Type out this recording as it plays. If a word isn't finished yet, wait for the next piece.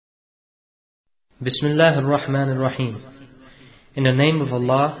Bismillah ar-Rahman ar-Rahim. In the name of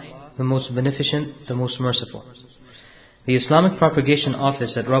Allah, the most beneficent, the most merciful. The Islamic Propagation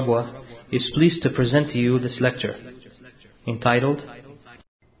Office at Rabwa is pleased to present to you this lecture, entitled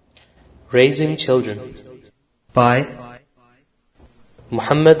Raising Children by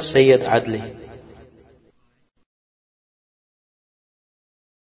Muhammad Sayyid Adli.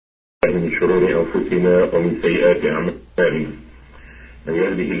 من شرور أنفسنا ومن سيئات أعمالنا من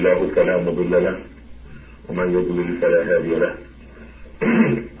يهده الله فلا مضل له ومن يضلل فلا هادي له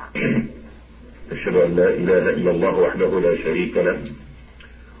أشهد أن لا إله إلا الله وحده لا شريك له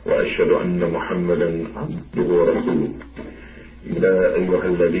وأشهد أن محمدا عبده ورسوله. يا أيها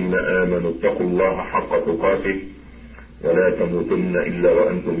الذين آمنوا اتقوا الله حق تقاته ولا تموتن إلا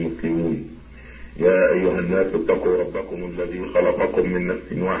وأنتم مسلمون. يا أيها الناس اتقوا ربكم الذي خلقكم من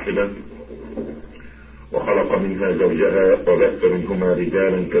نفس واحدة وخلق منها زوجها وبث منهما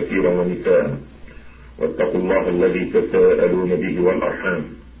رجالا كثيرا ونساء واتقوا الله الذي تساءلون به والأرحام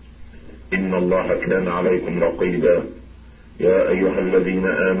إن الله كان عليكم رقيبا. يا أيها الذين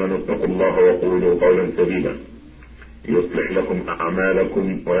آمنوا اتقوا الله وقولوا قولا سديدا يصلح لكم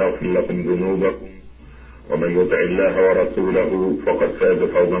أعمالكم ويغفر لكم ذنوبكم ومن يطع الله ورسوله فقد فاز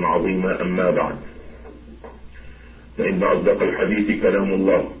فوزا عظيما. أما بعد، فإن أصدق الحديث كلام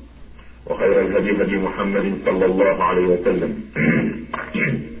الله وخير الهدي هدي محمد صلى الله عليه وسلم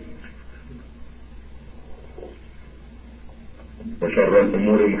وشر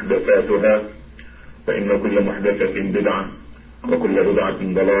الأمور محدثاتها فإن كل محدثة بدعة وكل بدعة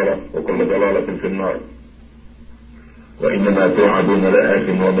ضلالة وكل ضلالة في النار وإنما توعدون لآت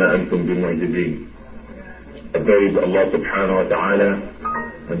وما أنتم بمعجزين. I praise Allah subhanahu wa ta'ala,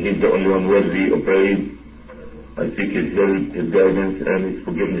 and He is the only one worthy of praise. I seek His help, His guidance and His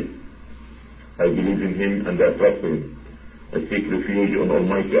forgiveness. I believe in Him and I trust Him. I seek refuge on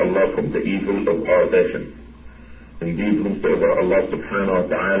Almighty Allah from the evil of our passion. Indeed, whomsoever Allah subhanahu wa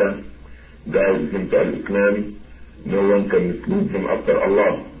ta'ala guides him to al-Islam, no one can mislead him after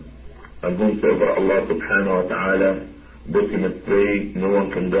Allah. And whomsoever Allah subhanahu wa ta'ala puts him astray, no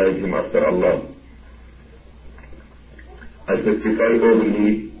one can guide him after Allah. I testify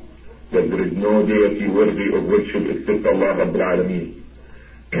openly that there is no deity worthy of worship except Allah Rabbul Alameen.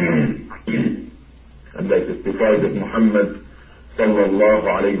 And I testify that Muhammad sallallahu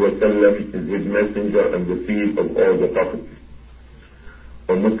alayhi wa sallam is his messenger and the seal of all the prophets.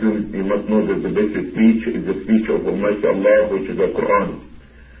 For Muslims, you must know that the best speech is the speech of Almighty Allah, which is the Quran.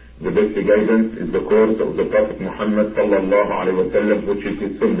 The best guidance is the course of the Prophet Muhammad sallallahu alayhi wa sallam, which is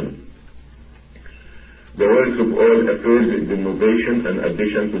his sunnah. The worst of all affairs is innovation and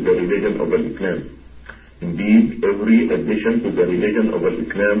addition to the religion of Islam. Indeed, every addition to the religion of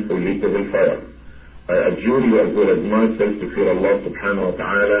Islam will lead to the fire. I adjure you as well as myself to fear Allah subhanahu wa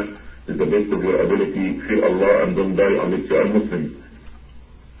ta'ala to the best of your ability. Fear Allah and don't die unless you are Muslims.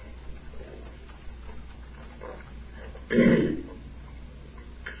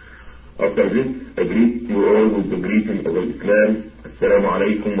 After this, I greet you all with the greeting of Islam. Assalamu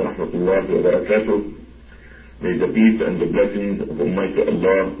alaikum wa rahmatullahi wa barakatuh. May the peace and the blessings of Almighty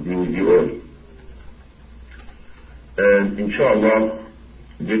Allah be with you all. And inshallah,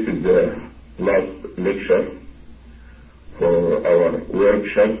 this is the last lecture for our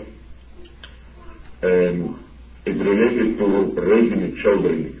workshop. It's related to raising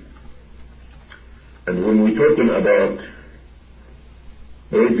children. And when we're talking about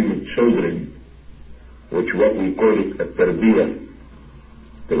raising children, which what we call it التربية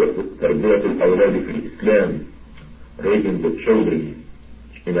الأولاد في الإسلام, raising the children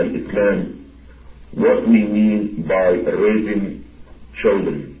in Islam, what we mean by raising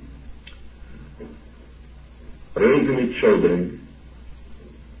children. Raising children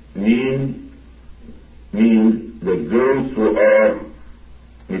means that those who are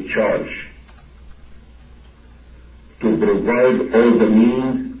in charge to provide all the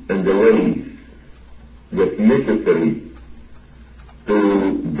means and the ways that's necessary to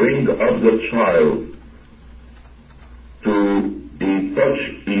bring up the child to a such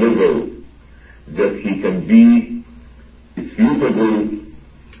level that he can be a suitable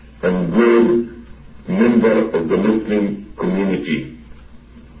and good member of the Muslim community.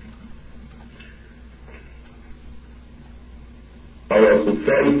 Our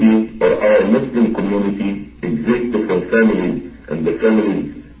society or our Muslim community exists from families, and the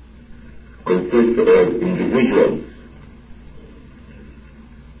families consist of individuals.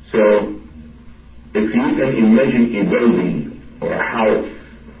 So, if you can imagine a building or a house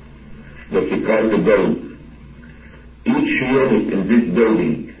that you try to build, each unit in this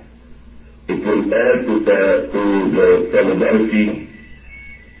building, it will add to the solidarity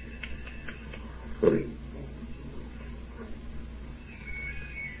Sorry.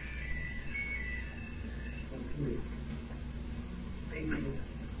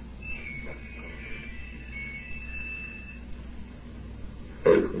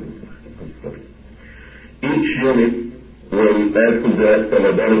 Each unit will add to the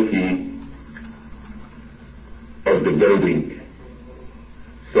solidarity of the building.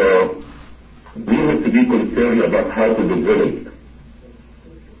 So we have to be concerned about how to develop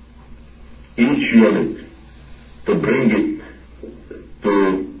each unit to bring it to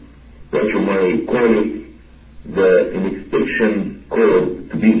what you might call it the inspection code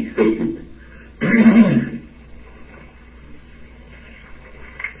to be accepted.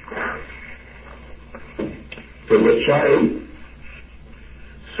 So the child,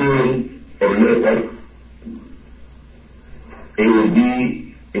 soon or later, he will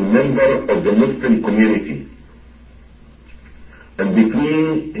be a member of the Muslim community. And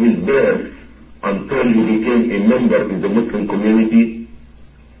between his birth until he became a member in the Muslim community,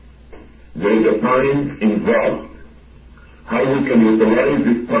 there is a time involved. How we can utilize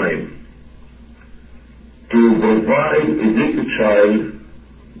this time to provide this child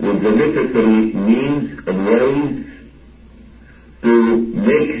with the necessary means and ways to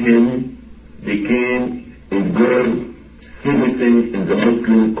make him become a good citizen in the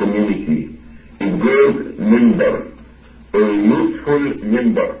Muslim community, a good member, a useful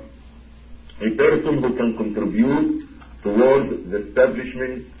member, a person who can contribute towards the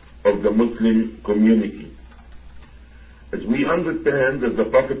establishment of the Muslim community. As we understand that the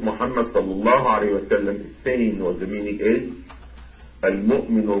Prophet Muhammad sallallahu alayhi wa sallam is saying what the meaning is,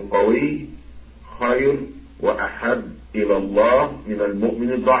 المؤمن القوي خير وأحب إلى الله من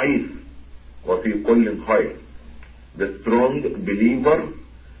المؤمن الضعيف وفي كل خير. The strong believer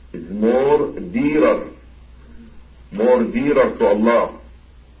is more dearer to Allah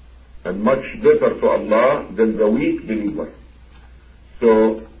and much better to Allah than the weak believer.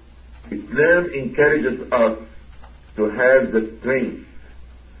 So Islam encourages us to have the strength,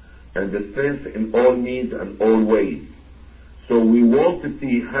 and the strength in all means and all ways. So we want to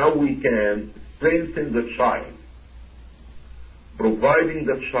see how we can strengthen the child, providing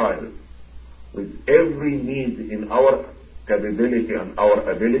the child with every need in our capability and our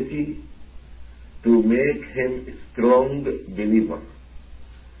ability to make him a strong believer.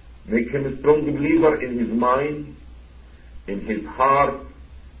 Make him a strong believer in his mind, in his heart,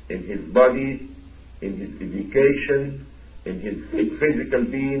 in his body, in his education, in his physical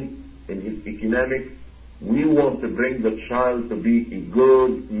being, in his economic. We want to bring the child to be a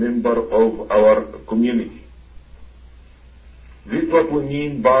good member of our community. This is what we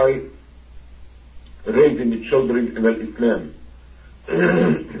mean by raising the children in Islam.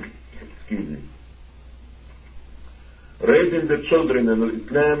 Excuse me. Raising the children in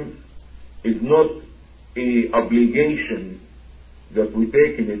Islam is not an obligation that we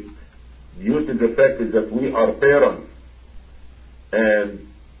take in it due to the fact that we are parents, and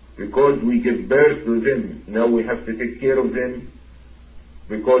because we give birth to them, now we have to take care of them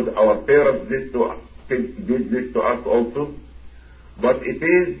because our parents did this to us also. But it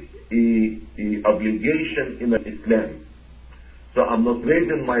is an obligation in Islam. So I'm not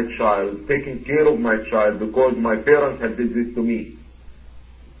raising my child, taking care of my child because my parents have did this to me.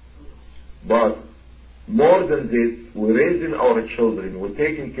 But more than this, we're raising our children, we're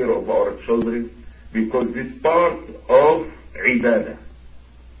taking care of our children because this part of ibadah.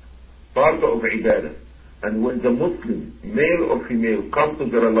 Part of ibadah. And when the Muslim, male or female, comes to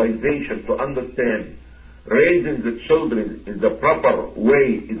the realization to understand raising the children is the proper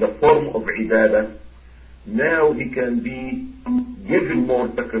way, is a form of ibadah, now he can be given more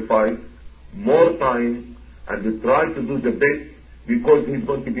sacrifice, more time, and to try to do the best because he's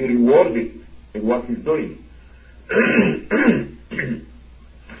going to be rewarded in what he's doing.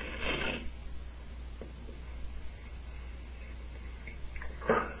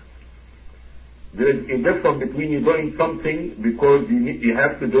 There is a difference between you doing something because you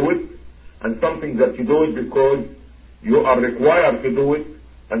have to do it, and something that you do it because you are required to do it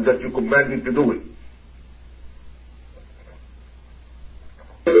and that you're commanded to do it.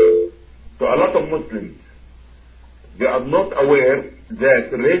 So a lot of Muslims, they are not aware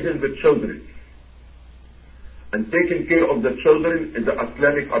that raising the children and taking care of the children is an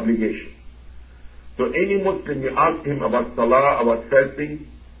Islamic obligation. So any Muslim, you ask him about salah, about fasting,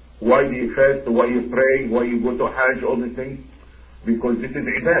 why do you fast, why you pray, why you go to Hajj, all these things, because this is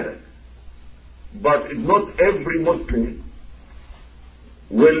ibadah. But not every Muslim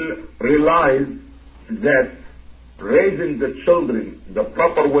will realize that raising the children the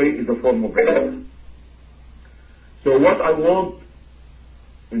proper way is a form of ibadah. So what I want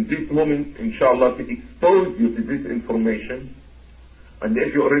in this moment, inshallah, to expose you to this information. And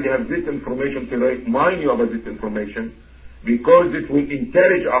if you already have this information, to remind you about this information, because it will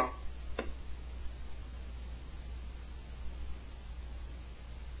encourage us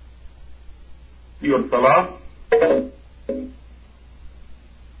your salah to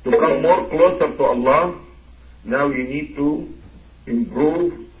come more closer to Allah. Now you need to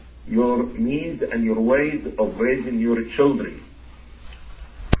improve your means and your ways of raising your children.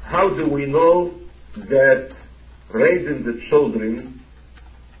 How do we know that raising the children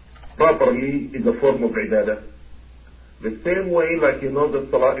properly is a form of ibadah? The same way like you know that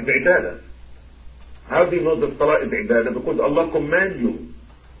salah is ibadah. How do you know that salah is ibadah? Because Allah commands you,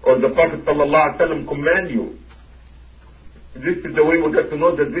 or the Prophet ﷺ command you. This is the way we get to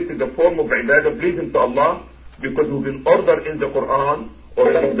know that this is a form of ibadah pleasing to Allah, because we've been ordered in the Quran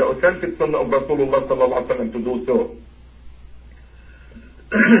or in the authentic Sunnah of Rasulullah ﷺ to do so.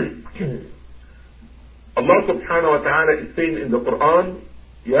 Allah subhanahu wa ta'ala is saying in the Quran,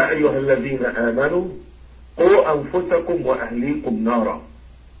 يا أيها الذين آمنوا قوا أنفسكم وأهليكم نارا.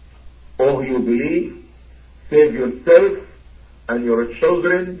 O you believe, save yourself and your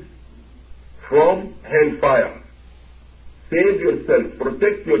children from hellfire. Save yourself,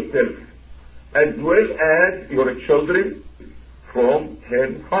 protect yourself, as well as your children from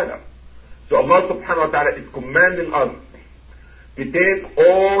hellfire. So Allah subhanahu wa ta'ala is commanding us to take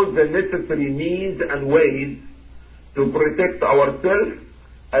all the necessary means and ways to protect ourselves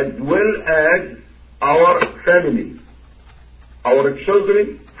as well as our family, our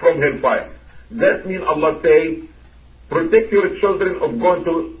children from hellfire. That means Allah says, protect your children of going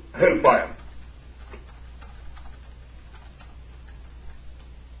to hellfire.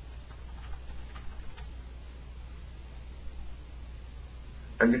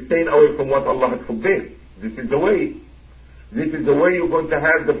 And staying away from what Allah has forbidden. This is the way. This is the way you're going to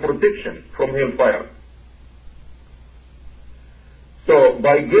have the protection from hellfire. So,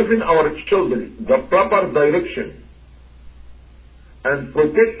 by giving our children the proper direction and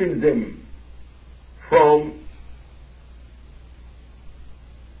protecting them from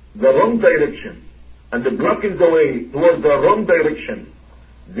the wrong direction and blocking the way towards the wrong direction,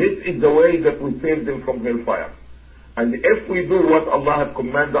 this is the way that we save them from hellfire. And if we do what Allah has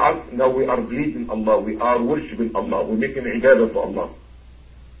commanded us, now we are pleasing Allah, we are worshipping Allah, we're making ibadah to Allah.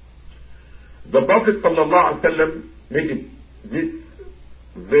 The Prophet ﷺ made this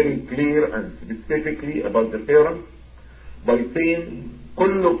very clear and specifically about the parents by saying,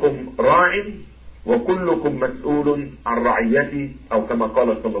 كلكم راع وكلكم مسؤول عن رعيته أو كما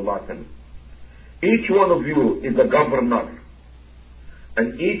قال صلى الله عليه وسلم. Each one of you is a governor,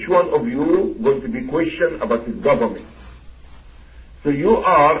 and each one of you going to be questioned about his government. So you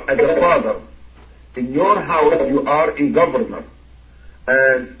are as a father. In your house you are a governor.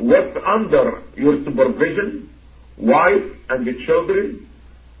 And what's under your supervision, wife and the children,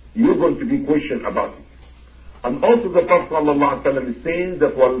 you're going to be questioned about it. And also the Prophet ﷺ is saying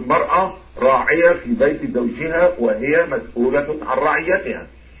that وَالْمَرْأَةِ رَاعِيَةٌ فِي بَيْتِ زَوْجِهَا وَهِيَ مَسْئُولَةٌ عَنْ رَعِيَّتِهَا.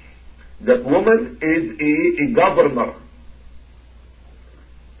 That woman is a governor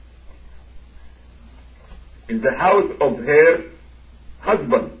in the house of her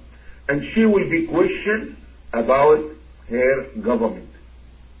husband, and she will be questioned about her government.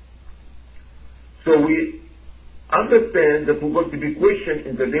 So we understand that we're going to be questioned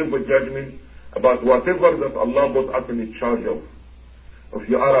in the day of judgment about whatever that Allah put us in charge of. If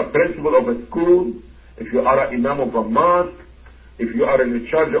you are a principal of a school, if you are an imam of a mosque, if you are in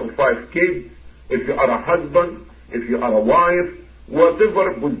charge of 5 kids, if you are a husband, if you are a wife,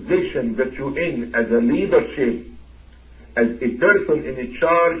 whatever position that you're in as a leadership, as a person in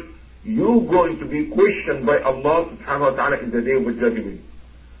charge, you're going to be questioned by Allah subhanahu wa ta'ala in the day of judgment.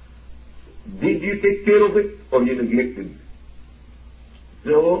 Did you take care of it or you neglected?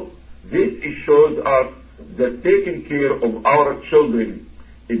 So this shows us that taking care of our children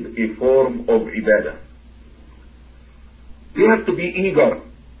is a form of ibadah. We have to be eager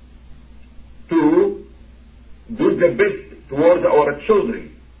to do the best towards our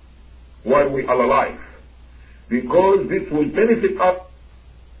children while we are alive, because this will benefit us.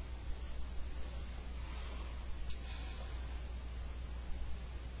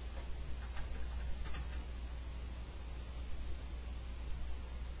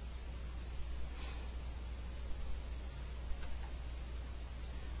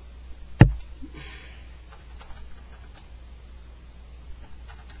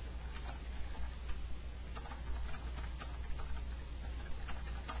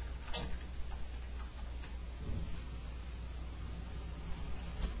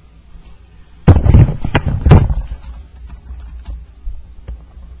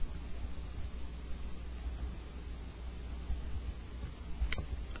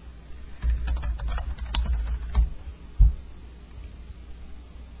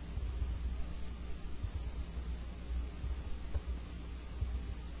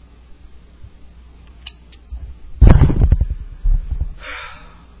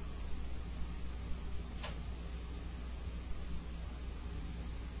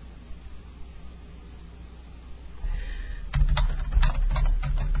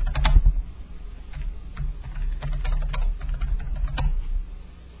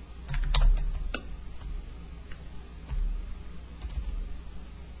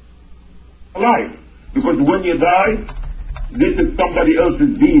 life. Because when you die, this is somebody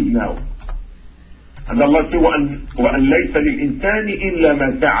else's deed now. And Allah says, وَأَن لَيْسَ لِلْإِنسَانِ إِلَّا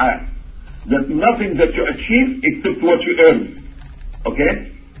مَا سَعَى. There's nothing that you achieve except what you earn.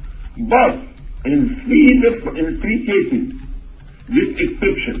 Okay? But in three cases, this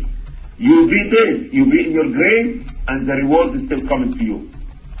exception, you'll be dead, you'll be in your grave, and the reward is still coming to you.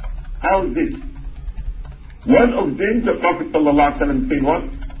 How is this? One of them, the Prophet ﷺ said what?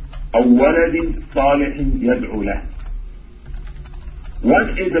 أَوَّلَدٍ صَالِحٍ يَدْعُو لَهُ.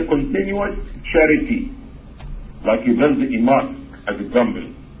 One is a continuous charity, like you build a mosque as a example.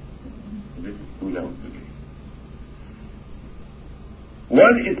 This is too loud.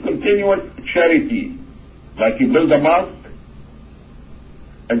 One is continuous charity, like you build a mosque,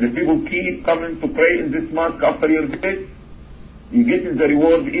 and the people keep coming to pray in this mosque after your death. You get the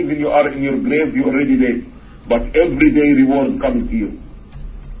reward even you are in your grave, you already dead. But every day reward coming to you.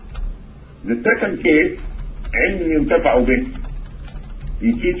 The second case, علم ينتفع به.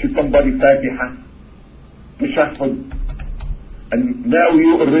 You teach somebody Fatiha, Tashahhud, and now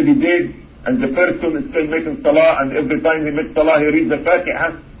you already dead, and the person is still making Salah, and every time he makes Salah he reads the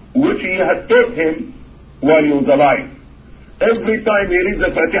Fatiha, which he had taught him while he was alive. Every time he reads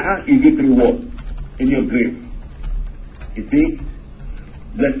the Fatiha, you get reward in your grave. You see?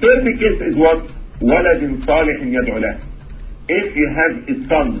 The third case is what? وَلَدٍ صَالِحٍ يَدْعُ لَهُ. If you have a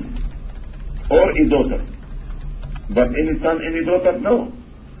son or a daughter, but any son, any daughter, no.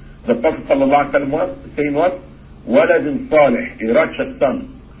 The Prophet ﷺ was saying what? وَلَدٍ صَالِحٍ, a righteous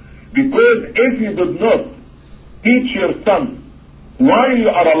son. Because if you did not teach your son while you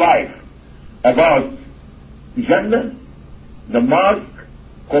are alive about Jannah, the mosque,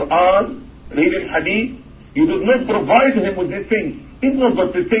 Quran, reading Hadith, you did not provide him with these things. He's not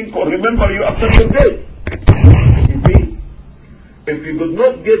going to think or remember you after your death. You see? If you did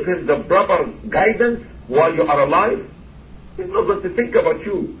not give him the proper guidance while you are alive, he's not going to think about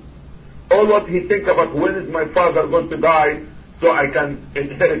you. All what he think about, when is my father going to die so I can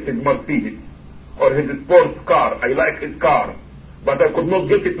inherit his Mercedes or his sports car. I like his car, but I could not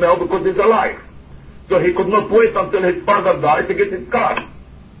get it now because he's alive. So he could not wait until his father died to get his car.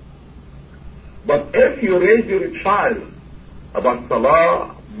 But if you raise your child about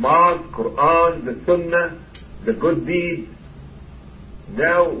Salah, Mosque, Quran, the Sunnah, the good deeds,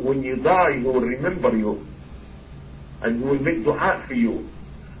 now when you die he will remember you and he will make dua for you,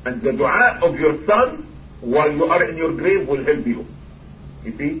 and the dua of your son while you are in your grave will help you.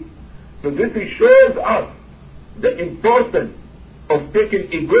 You see? So this shows us the importance of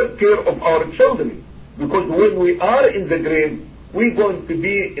taking a good care of our children, because when we are in the grave we're going to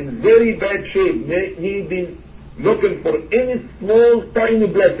be in very bad shape, needing, looking for any small tiny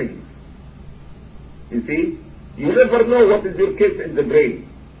blessings. You see? You never know what is your case in the grave.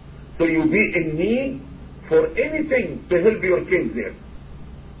 So you'll be in need for anything to help your kids there.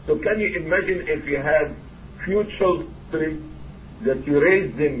 So can you imagine if you have few children that you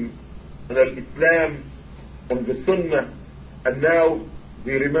raise them in Islam, on the Sunnah, and now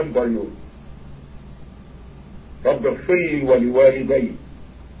they remember you. رَبِّ اغْفِرْ لِي وَلِوَالِدَيَّ.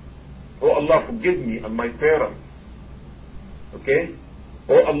 Oh Allah, forgive me and my parents. Okay?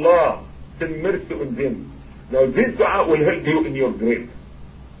 Oh Allah, send mercy on them. Now this dua will help you in your grave.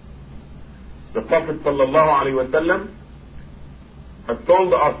 The Prophet ﷺ has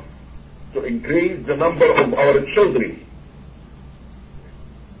told us to increase the number of our children.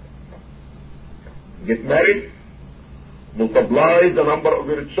 Get married, multiply the number of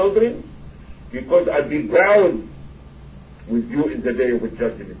your children, because I'll be proud with you in the day of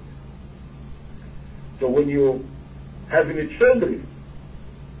judgment. So when you have any children,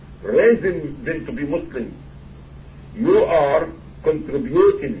 raising them to be Muslims, you are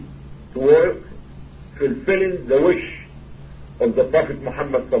contributing towards fulfilling the wish of the Prophet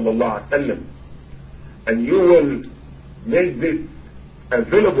Muhammad sallallahu alaihi wasallam, and you will make this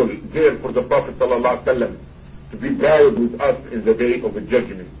available there for the Prophet sallallahu alaihi wasallam to be proud with us in the day of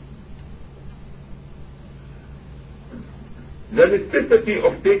judgment. The necessity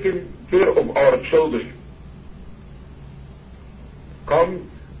of taking care of our children comes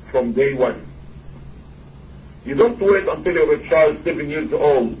from day one. You don't wait until you're a child 7 years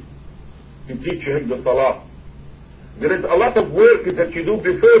old to teach him the Salah. There is a lot of work that you do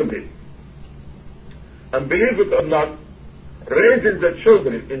before this. And believe it or not, raising the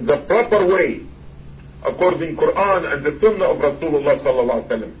children in the proper way, according to Quran and the Sunnah of Rasulullah sallallahu alaihi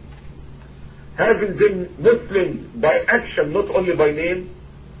wasallam, having them Muslims by action, not only by name,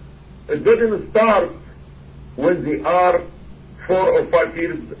 it doesn't start when they are 4 or 5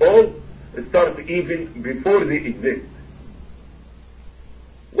 years old. It starts even before they exist.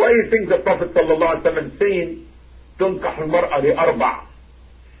 Why do you think the Prophet ﷺ saying, تنكح المرأة لأربع?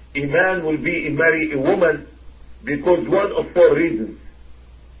 A man will marry a woman because one of four reasons.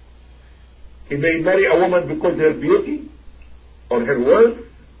 He may marry a woman because her beauty, or her wealth,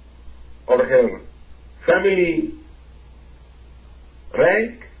 or her family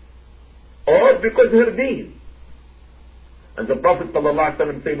rank, or because her deen. And the Prophet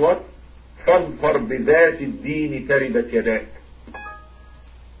ﷺ said what? فَاظْفَرْ بِذَاتِ الدِّينِ تَرِبَتْ يَدَاكَ.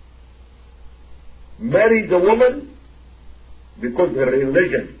 Marry the woman because her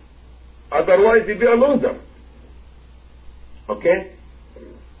religion. Otherwise he'd be a loser. Okay?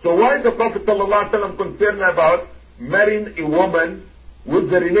 So why is the Prophet ﷺ concerned about marrying a woman with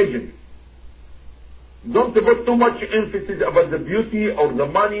the religion? Don't put too much emphasis about the beauty or the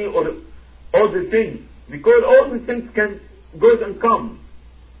money or all the things, because all the things can go and come.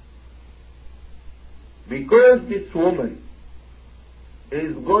 Because this woman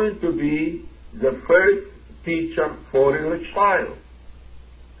is going to be the first teacher for your child.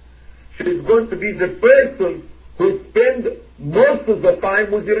 She is going to be the person who spends most of the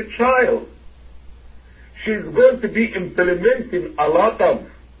time with your child. She is going to be implementing a lot of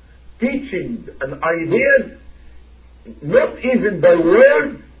teachings and ideas, not even by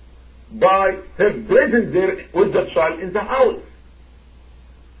words, by her presence there with the child in the house.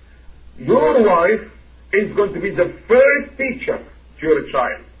 Your wife is going to be the first teacher to your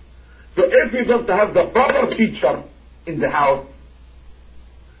child. So if you don't have the proper teacher in the house,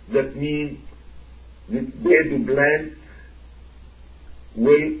 that means this baby plant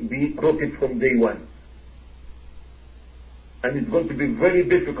will be crooked from day one. And it's going to be very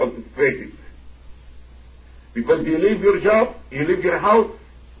difficult to straighten it. Because you leave your job, you leave your house,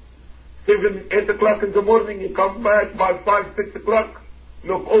 7, 8 o'clock in the morning, you come back by 5, 6 o'clock.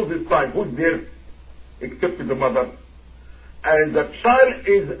 Look, all this time, who's there? Except the mother. And the child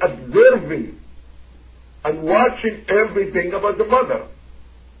is observing and watching everything about the mother.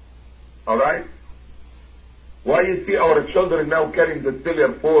 Alright? Why you see our children now carrying the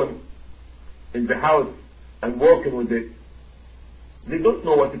cellular phone in the house and walking with it? They don't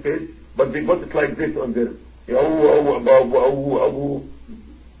know what it is, but they got it like this on their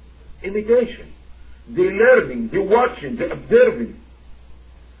imitation. They're learning, they're watching, they're observing.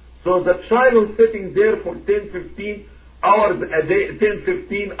 So the child is sitting there for 10, 15 hours a day, 10,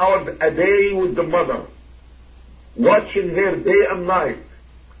 15 hours a day with the mother, watching her day and night,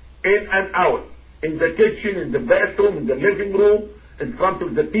 in and out, in the kitchen, in the bathroom, in the living room, in front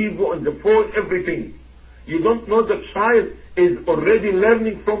of the TV, on the phone, everything. You don't know the child is already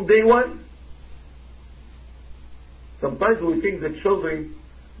learning from day one? Sometimes we think that children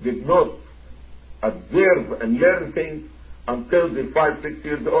did not observe and learn things until they're 5, 6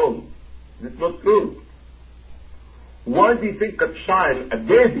 years old. That's not true. Why do you think a child, a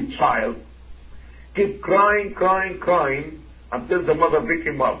baby child, keep crying until the mother pick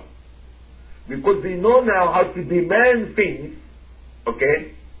him up? Because they know now how to demand things,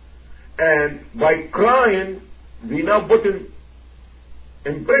 okay? And by crying, they now put an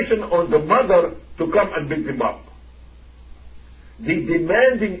impression on the mother to come and pick them up. They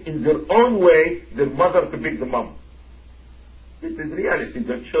demanding in their own way their mother to pick them up. This is reality.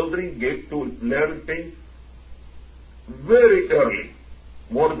 The children get to learn things very early,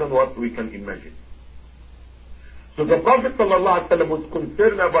 more than what we can imagine. So the Prophet ﷺ was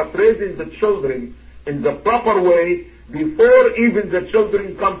concerned about raising the children in the proper way before even the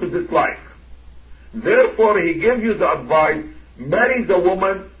children come to this life. Therefore he gave you the advice, marry the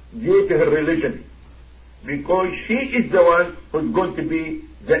woman due to her religion. Because she is the one who's going to be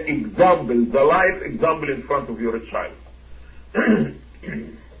the example, the life example in front of your child.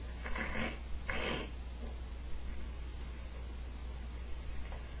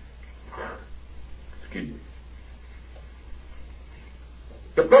 Excuse me.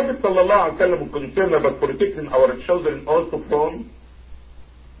 The Prophet ﷺ was concerned about protecting our children also from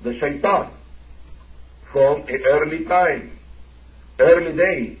the shaitan, from an early time, early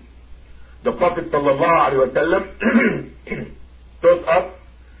days. The Prophet ﷺ taught us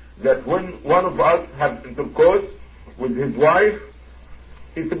that when one of us has intercourse with his wife,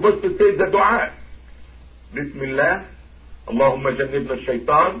 he's supposed to say the dua. Bismillah, Allahumma jannibna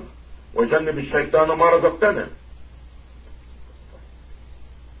shaitan, wa jannib shaitana ma razaqtana.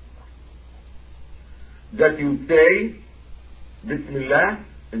 That you say, Bismillah,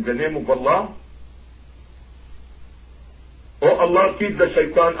 in the name of Allah. Oh Allah, keep the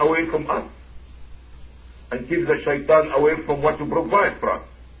shaitan away from us. And keep the shaitan away from what you provide for us.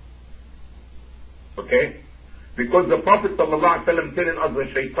 Okay? Because the Prophet ﷺ telling us the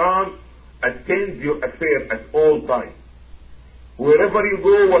shaitan attends your affair at all times. Wherever you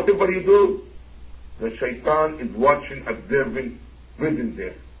go, whatever you do, the shaitan is watching, observing, present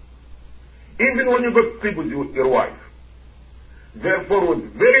there. Even when you go to sleep with your wife. Therefore, it's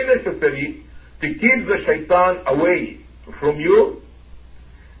very necessary to keep the shaitan away from you,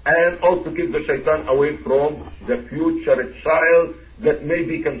 and also keep the shaitan away from the future child that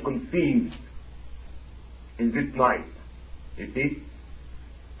maybe can conceive in this night. You see?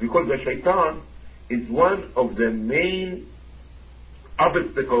 Because the shaitan is one of the main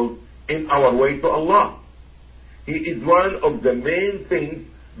obstacles in our way to Allah. He is one of the main things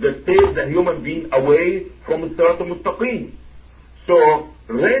that takes the human being away from Sirat al-Mustaqim. So,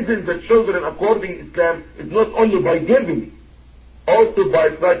 raising the children according to Islam is not only by giving, also by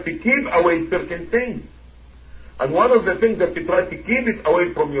trying to keep away certain things. And one of the things that you try to keep it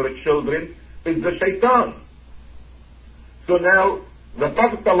away from your children is the shaitan. So now, the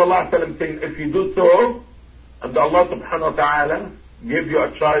Prophet ﷺ saying, if you do so, and Allah subhanahu wa ta'ala give you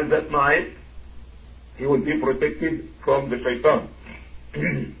a child that night, he will be protected from the shaitan.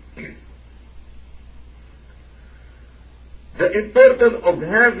 The importance of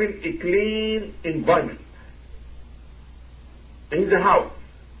having a clean environment in the house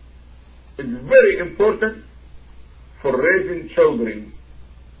is very important for raising children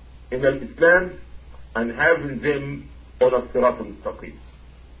in Islam and having them on a Sirat al-Mustaqim.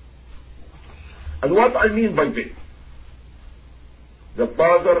 And what I mean by this, the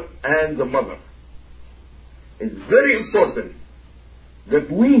father and the mother, it's very important that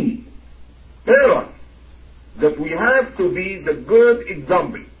we, parents, that we have to be the good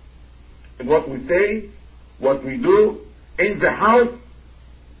example in what we say, what we do in the house,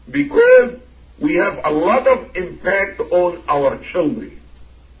 because we have a lot of impact on our children.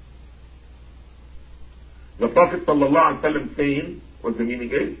 The Prophet ﷺ saying, what the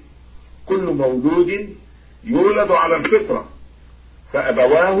meaning is, كل مولود يولد على الفطرة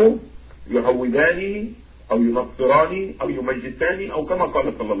فأبواه يهودانه أو ينصرانه أو يمجسانه أو كما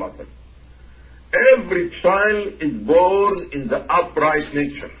قال صلى الله عليه وسلم. Every child is born in the upright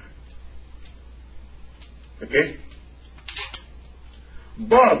nature. Okay?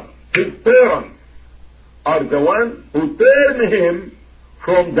 But his parents are the ones who turn him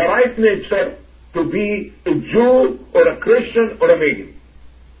from the right nature to be a Jew or a Christian or a pagan.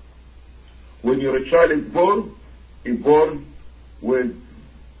 When your child is born, he's born with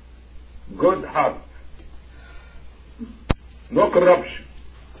good heart, no corruption.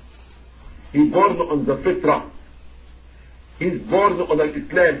 He's born on the fitrah. He's born on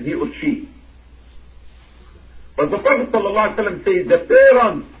al-Islam, he or she. But the Prophet ﷺ says the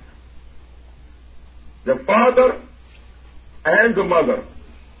parents, the father and the mother,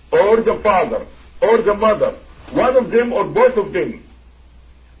 or the father or the mother, one of them or both of them.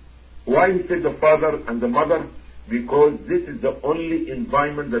 Why he said the father and the mother? Because this is the only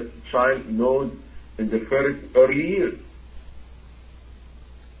environment that the child knows in the first early years.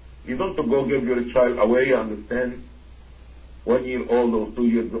 You don't go give your child away, you understand? 1 year old or 2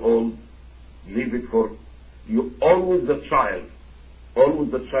 years old, leave it for you. Always the child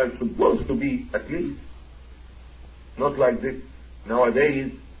supposed to be at least. Not like this.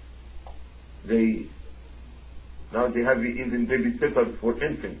 Nowadays, they have even babysitters for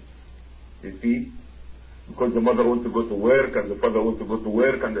infants. You see? Because the mother wants to go to work and the father wants to go to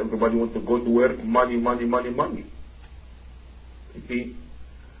work and everybody wants to go to work. Money. You see?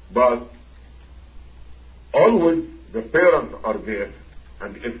 But always the parents are there.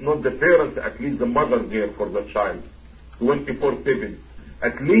 And if not the parents, at least the mother there for the child. 24/7.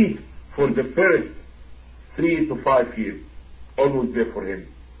 At least for the first 3 to 5 years. Always there for him.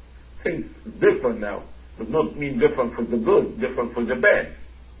 Things different now. Does not mean different for the good, different for the bad.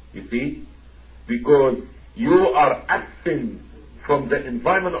 You see? Because you are absent from the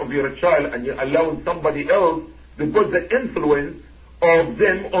environment of your child and you're allowing somebody else to put the influence of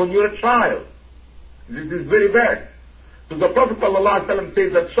them on your child. This is very bad. So the Prophet ﷺ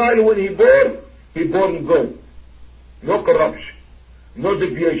says that child when he born good. No corruption. No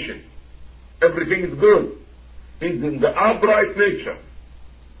deviation. Everything is good. He's in the upright nature.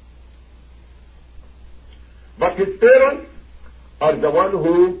 But his parents are the one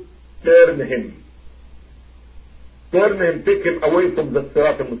who turn him, take him away from the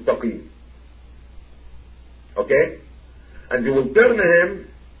Sirat al-Mustaqim. Okay? And they will turn him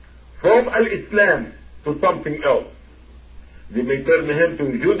from al-Islam to something else. They may turn him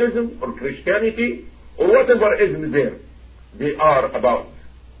to Judaism or Christianity or whatever is there they are about.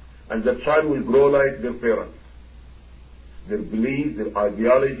 And the child will grow like their parents. Their beliefs, their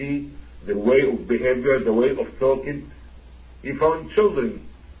ideology, their way of behavior, the way of talking. He found children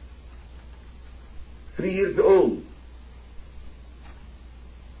 3 years old.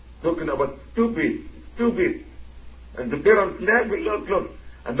 talking about stupid, stupid. And the parents laugh, look.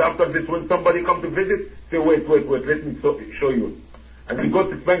 And after this, when somebody comes to visit, say, wait, let me show you. And we go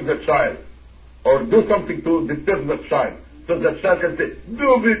to spank the child, or do something to disturb the child, so the child can say,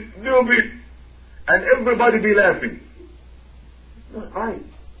 do it, and everybody be laughing. Not right.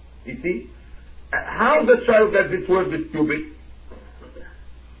 You see? How the child gets this word is stupid?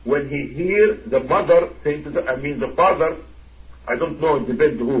 When he hears the mother saying to the father, I don't know, it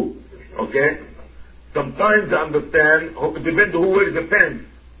depends who, okay? Sometimes they understand, it depends who wears the pants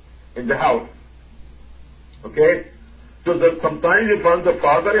in the house, okay? So that sometimes you find the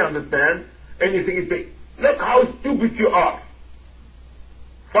father, he understands anything he says. Look how stupid you are.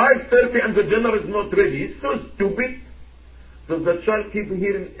 5:30 and the dinner is not ready. It's so stupid. So the child keeps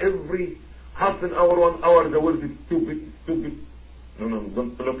hearing every half an hour, 1 hour, the word is stupid. No,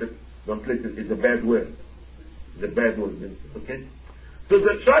 don't look at, don't listen. It's a bad word. It's a bad word, okay? So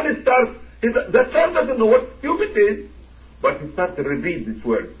the child starts, the child doesn't know what stupid is, but he starts to repeat this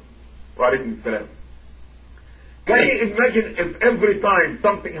word. Walaikum salam. Can you imagine if every time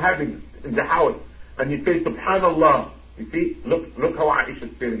something happens in the house and you say Subhanallah, you see, look how Aisha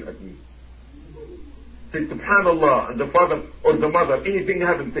is staring at me. Say Subhanallah, and the father or the mother, anything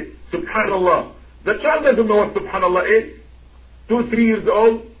happens, say Subhanallah. The child doesn't know what Subhanallah is, 2, 3 years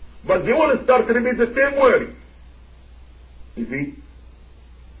old, but they will start to repeat the same word. You see?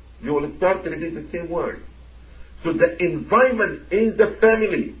 They will start to repeat the same word. So the environment in the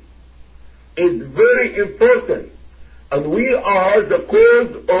family is very important. And we are the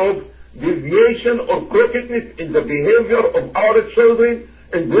cause of deviation or crookedness in the behavior of our children,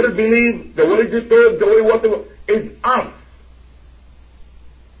 and their belief, the way they talk, the way whatever, is us.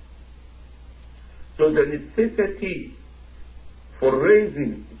 So the necessity for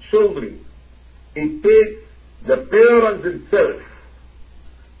raising children, it takes the parents themselves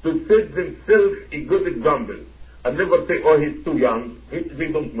to set themselves a good example. And never say, oh, he's too young.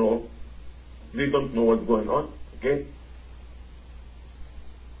 They don't know. They don't know what's going on. Okay?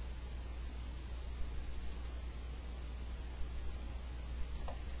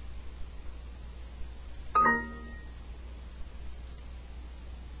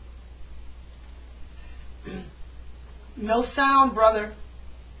 No sound, brother.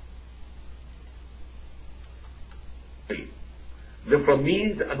 The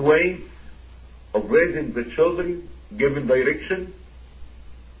means and ways of raising the children, giving direction.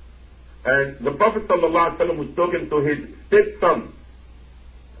 And the Prophet ﷺ was talking to his stepson.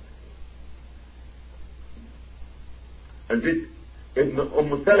 And this is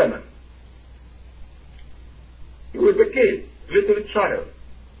Salama. He was a kid, little child.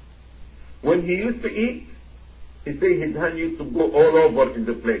 When he used to eat, he said his hand used to go all over in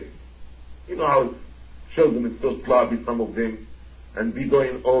the plate. You know how children are so sloppy, some of them, and be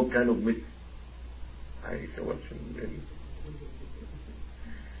doing all kind of mix. Aisha watching them.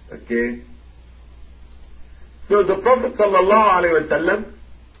 Okay? So the Prophet ﷺ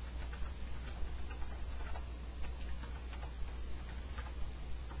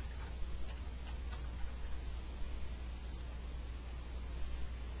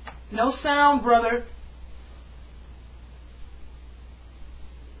No sound, brother.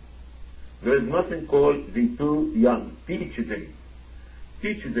 There is nothing called the too young. Teach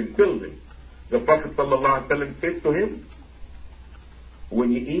them, tell them. The Prophet ﷺ said to him,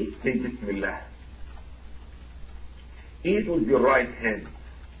 when you eat, say Bismillah. Eat with your right hand.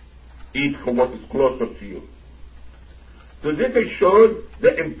 Eat from what is closer to you. So this shows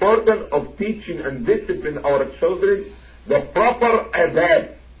the importance of teaching and discipline our children, the proper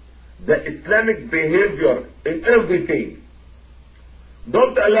adab, the Islamic behavior in everything.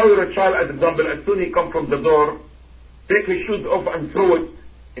 Don't allow your child, as example, as soon as he comes from the door, take his shoes off and throw it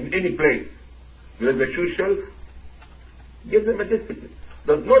in any place. There is a shoe shelf. Give them a discipline.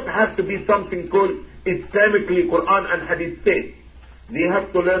 Does not have to be something called Islamically Quran and Hadith said. They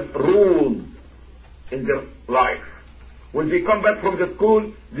have to learn rules in their life. When they come back from the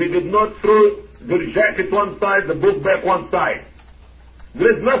school, they did not throw their jacket one side, the book back one side.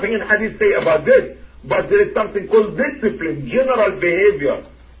 There is nothing in Hadith say about this. But there is something called discipline, general behavior.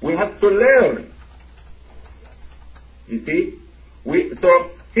 We have to learn. You see?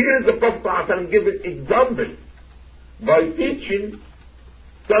 So here is the Prophet ﷺ giving example by teaching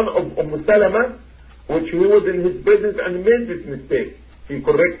son of Salama, which he was in his business and made this mistake. He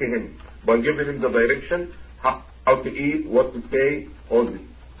corrected him by giving him the direction, how to eat, what to say, all this.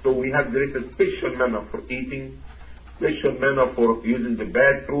 So we have there is a special manner for eating, special manner for using the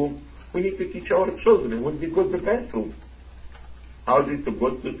bathroom. We need to teach our children when they go to the bathroom. How they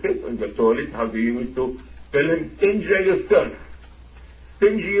supposed to sit in the toilet, how they used to tell him, enjoy yourself.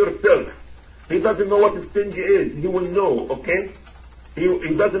 stingy yourself. He doesn't know what stingy is. He will know, okay?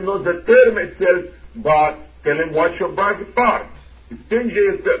 He doesn't know the term itself, but tell him wash your private parts. Stingy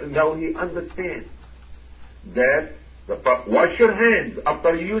yourself. Now he understands that wash your hands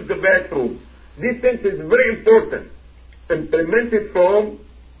after you use the bathroom. These things is very important. Implement it from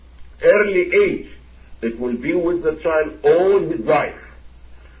early age. It will be with the child all his life.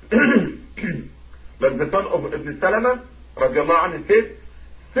 Like the son of Ibn Salama, radiallahu anhu, said,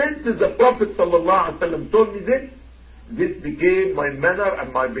 since the Prophet sallallahu alaihi wasallam told me this became my manner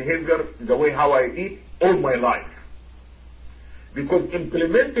and my behavior, the way how I eat all my life. Because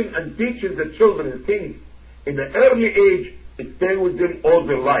implementing and teaching the children things in an early age, it stays with them all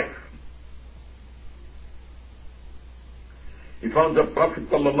their life. He found the Prophet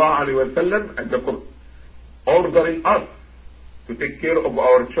sallallahu alaihi wasallam and the Quran ordering us to take care of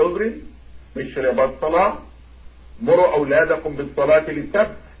our children. مشرب الصلاة مروا أولادكم بالصلاة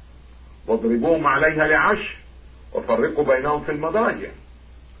للسبت واضربوهم عليها لعشر وفرقوا بينهم في المضاجع.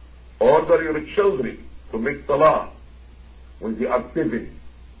 Order your children to make salah when they are 7.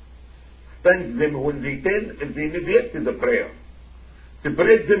 Spank them when they 10 if they neglect the prayer.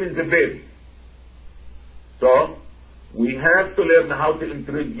 Separate them in the bed. So we have to learn how to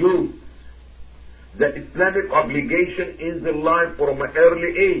introduce the Islamic obligation in their life from an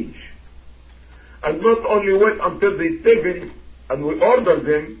early age. And not only wait until they 7 and we order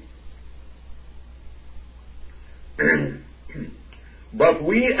them, but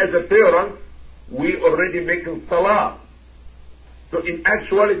we as a parent, we already making salah. So in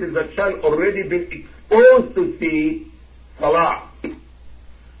actuality the child already been exposed to see salah.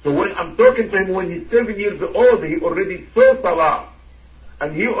 So when I'm talking to him when he's 7 years old, he already saw salah.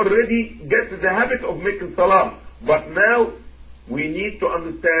 And he already gets the habit of making salah. But now we need to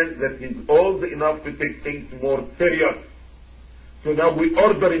understand that he's old enough to take things more serious. So now we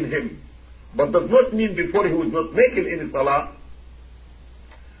ordering him. But does not mean before he was not making any salah.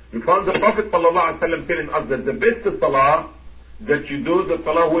 We found the Prophet ﷺ telling us that the best salah that you do the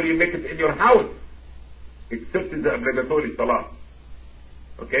salah where you make it in your house, except in the obligatory salah.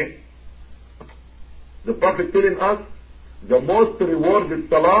 Okay? The Prophet telling us the most rewarded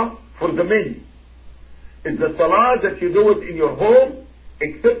salah for the men is the salah that you do it in your home,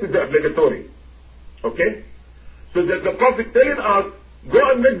 except the obligatory. Okay? So that the Prophet telling us,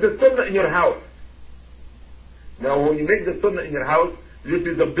 go and make the sunnah in your house. Now when you make the sunnah in your house, this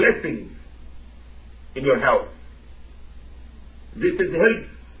is a blessing in your house. This is help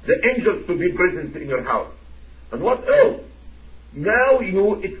the angels to be present in your house. And what else? Now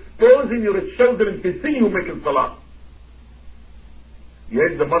you exposing your children to see you making salah.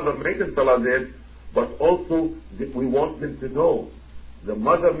 Yes, the mother making salah there, but also we want them to know the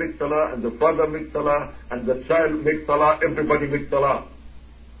mother makes salah and the father makes salah and the child makes salah, everybody makes salah.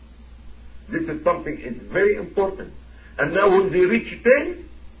 This is something is very important. And now when they reach 10,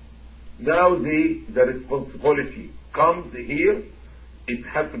 now the responsibility comes here. It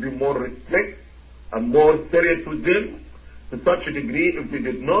has to be more respect and more serious with them to such a degree if they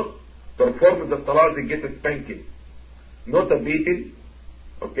did not perform the salah they get a spanking. Not a beating,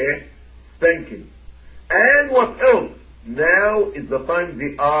 okay, spanking. And what else? Now is the time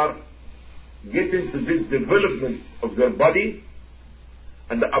they are getting to this development of their body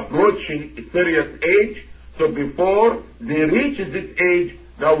and approaching a serious age. So before they reach this age,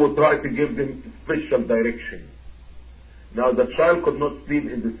 now we'll try to give them special direction. Now the child could not sleep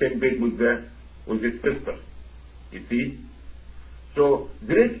in the same bed with his sister. You see? So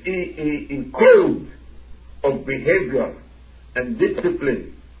there is a code of behavior and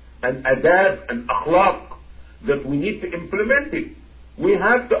discipline and adab and akhlaq that we need to implement it. We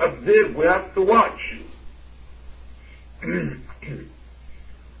have to observe, we have to watch. And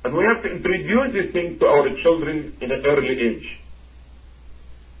we have to introduce these things to our children in an early age.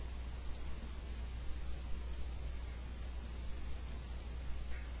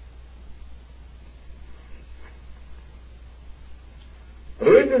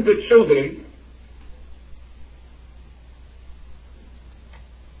 Raising the children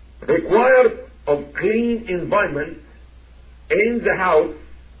requires of clean environment in the house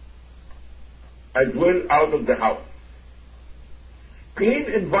as well out of the house. Clean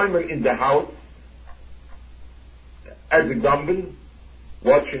environment in the house, as example,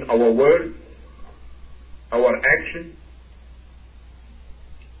 watching our words, our actions,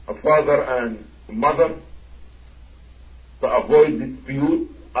 a father and mother, to avoid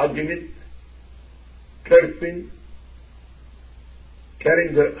dispute, arguments, cursing,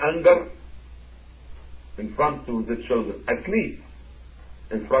 carrying their anger in front of the children, at least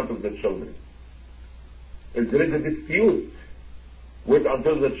in front of the children. If there is a dispute, wait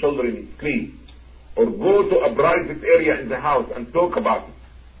until the children sleep, or go to a private area in the house and talk about it.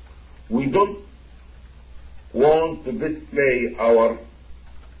 We don't want to display our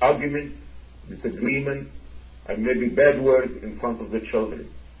arguments, disagreements, and maybe bad words in front of the children,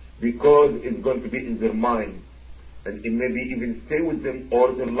 because it's going to be in their mind, and it maybe even stay with them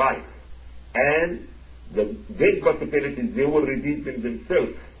all their life. And the big possibility is they will repeat them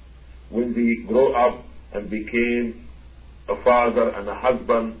themselves when they grow up and became a father and a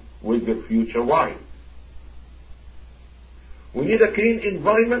husband with their future wife. We need a clean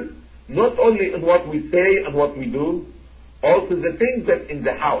environment, not only in what we say and what we do, also the things that in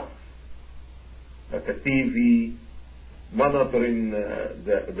the house, like a TV, monitoring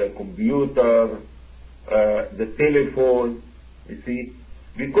the computer, the telephone, you see,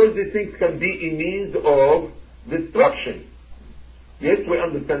 because these things can be a means of destruction. Yes, we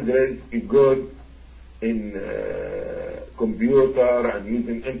understand there is a good in computer and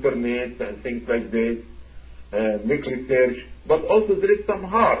using internet and things like this, make research, but also there is some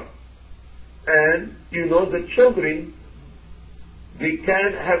harm. And you know, the children, they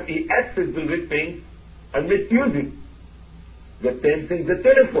can have access to these things and misuse it. The same thing, the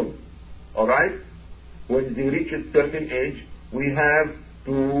telephone. Alright? When they reach a certain age, we have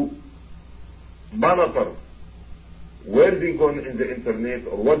to monitor where they're going in the internet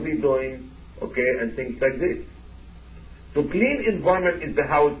or what they're doing, okay, and things like this. So clean environment in the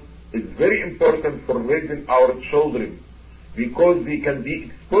house is very important for raising our children, because they can be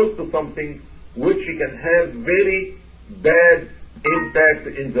exposed to something which can have very bad impact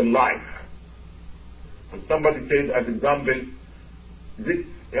in their life. And somebody says, as example, this,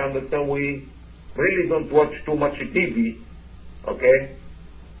 you understand, we really don't watch too much TV, okay,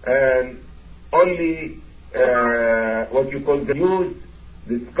 and only what you call the news,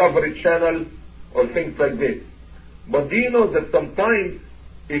 Discovery Channel, or things like this. But do you know that sometimes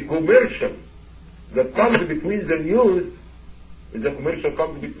a commercial that comes between the news, is a commercial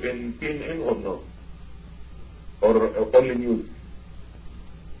comes between CNN or no? Or only news?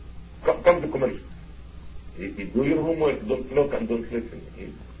 Come to commercial. You do your homework, don't look and don't listen.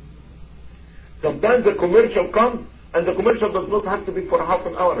 Sometimes the commercial comes, and the commercial does not have to be for half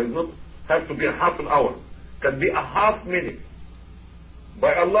an hour. It does not have to be a half an hour. It can be a half minute.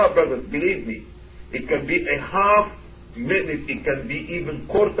 By Allah, brothers, believe me, it can be a half minute, it can be even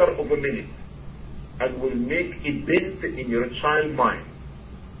quarter of a minute, and will make a dent in your child's mind.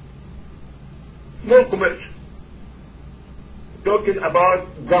 Small commercial. Talking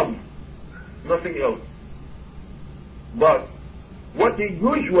about gum, nothing else. But what he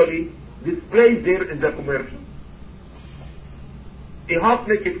usually displays there in the commercial, a half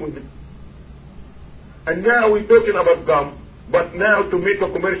naked woman. And now we're talking about gum, but now to make a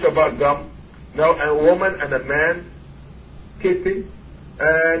commercial about gum, now a woman and a man kissing,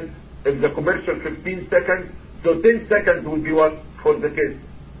 and if the commercial 15 seconds, so 10 seconds will be what? For the kiss.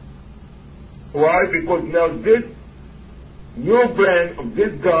 Why? Because now this new brand of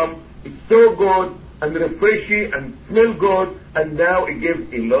this gum is so good and refreshing and smell good, and now it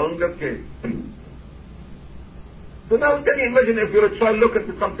gives a longer kiss. So now can you imagine if you're a child looking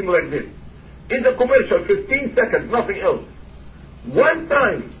at something like this? In the commercial, 15 seconds, nothing else. One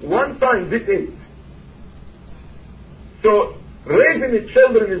time, this is. So raising the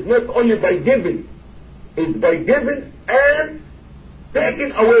children is not only by giving, it's by giving and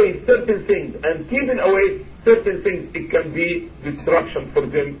taking away certain things and keeping away certain things. It can be destruction for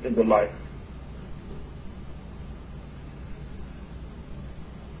them in the life.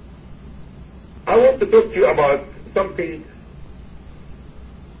 I want to talk to you about something,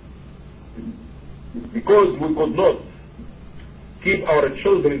 because we could not keep our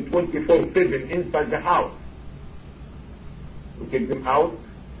children 24/7 inside the house. We take them out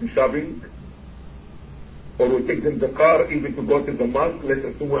to shopping, or we take them in the car even to go to the mosque. Let's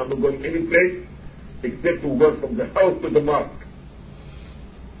assume we are not going any place except to go from the house to the mosque.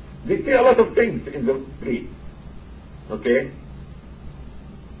 They see a lot of things in the street. Okay?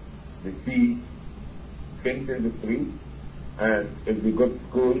 They see things in the street, and if they go to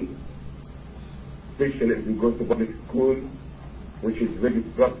school, especially if they go to public school, which is very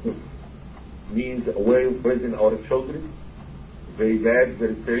destructive, means a way of raising our children, very bad,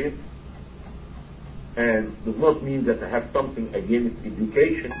 very serious, and does not mean that I have something against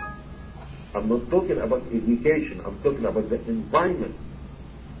education. I'm not talking about education, I'm talking about the environment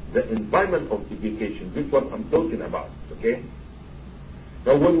of education. This is what I'm talking about, okay?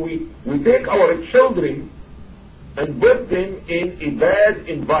 Now when we take our children and put them in a bad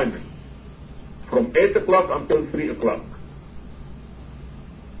environment, from 8 o'clock until 3 o'clock,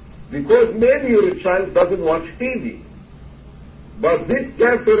 because maybe your child doesn't watch TV, But this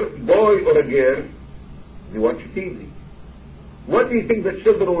kafir boy or a girl, they watch TV. What do you think the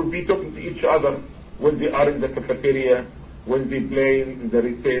children will be talking to each other when they are in the cafeteria, when they play in the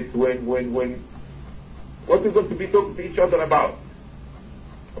recess, when? What is going to be talking to each other about?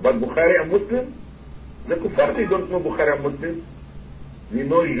 About Bukhari and Muslim? The kuffar, they don't know Bukhari and Muslim. They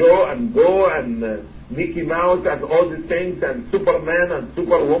know Joe and Go and Mickey Mouse and all these things, and Superman and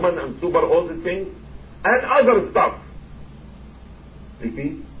Superwoman and super all these things, and other stuff. You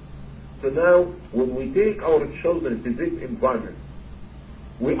see? So now, when we take our children to this environment,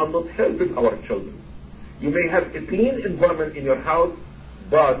 we are not helping our children. You may have a clean environment in your house,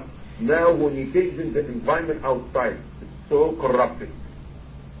 but now when you take them to the environment outside, it's so corrupted.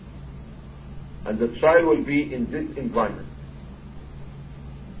 And the child will be in this environment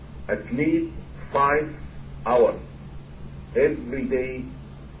at least 5 hours every day,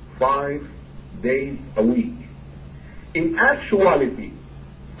 5 days a week. In actuality,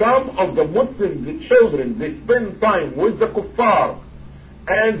 some of the Muslims, the children, they spend time with the kuffar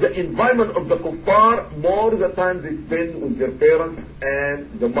and the environment of the kuffar more the time they spend with their parents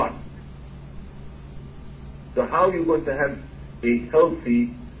and the mosque. So how are you going to have a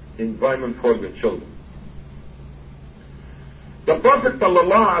healthy environment for the children? The Prophet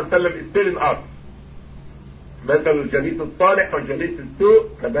ﷺ is telling us, مثل الجليس الصالح والجليس السوء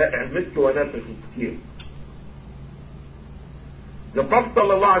كبائع المسك ونافخ الكثير. The Prophet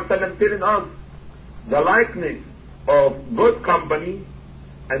ﷺ telling us the likeness of good company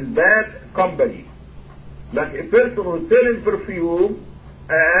and bad company. Like a person who sells perfume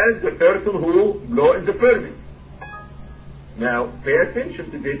and the person who blows in the furnace. Now, pay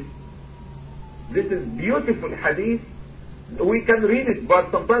attention to this. This is beautiful hadith. We can read it,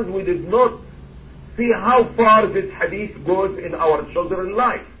 but sometimes we did not see how far this hadith goes in our children's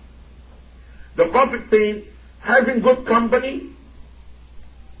life. The Prophet says, having good company,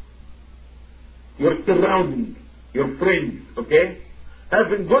 your surroundings, your friends, okay?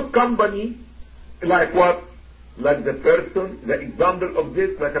 Having good company, like what? Like the person, the example of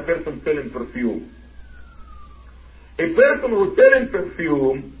this, like a person selling perfume. A person who's selling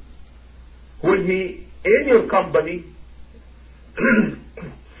perfume, when he in your company,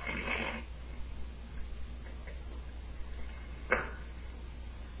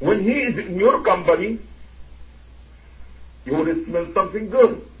 when he is in your company, you will smell something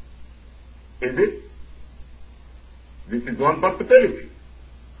good. Is it? This is one possibility.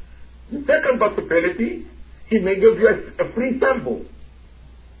 The second possibility, he may give you a free sample.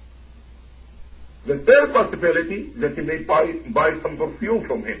 The third possibility, that he may buy some perfume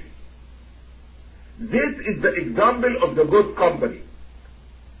from him. This is the example of the good company,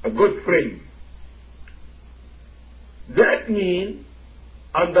 a good friend. That means,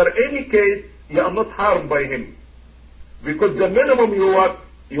 under any case, you are not harmed by him. Because the minimum you want,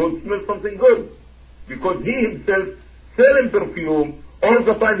 you will smell something good. Because he himself selling perfume, all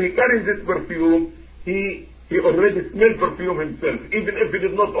the time he carries this perfume, he already smells perfume himself, even if he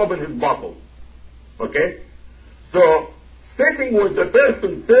did not open his bottle. Okay? So, sitting with the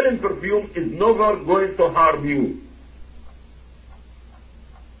person selling perfume is never going to harm you.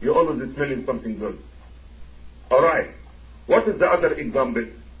 You always smelling something good. Alright. What is the other example?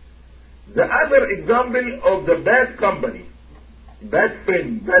 The other example of the bad company, bad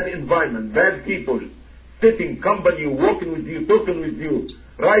friend, bad environment, bad people, sitting company, walking with you, talking with you,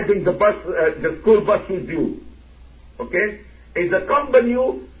 riding the bus, the school bus with you. Okay? Is a company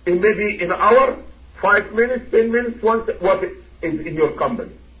in maybe an hour, 5 minutes, 10 minutes, once what is in your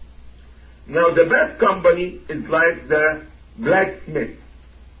company. Now the bad company is like the blacksmith,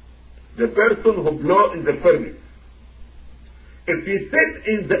 the person who blows in the furnace. If you sit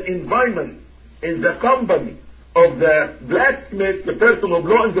in the environment, in the company of the blacksmith, the person who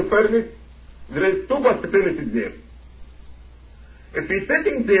blows in the furnace, there is 2 possibilities there. If you're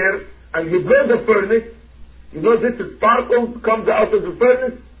sitting there and you blow the furnace, you know this sparkle comes out of the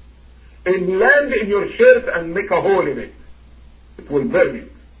furnace and land in your shirt and make a hole in it. It will burn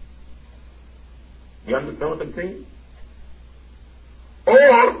it. You understand what I'm saying?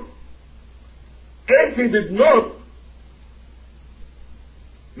 Or, if you did not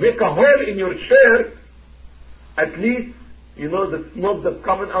make a hole in your shirt, at least, you know the smoke that's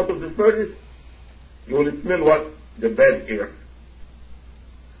coming out of the furnace, you will smell what? The bad air.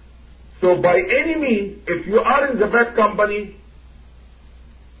 So by any means, if you are in the bad company,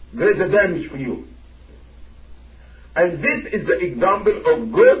 there is a damage for you. And this is the example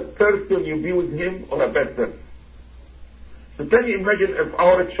of good person, you be with him, or a bad person. So can you imagine if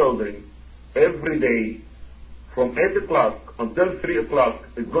our children, every day, from 8 o'clock until 3 o'clock,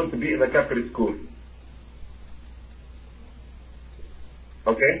 is going to be in a Catholic school?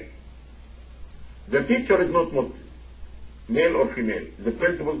 Okay? The teacher is not Muslim, male or female. The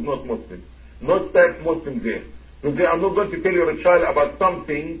principal is not Muslim. No staff Muslim there. So they are not going to tell your child about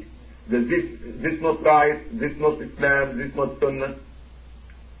something that this not right, this not Islam, this not Sunnah.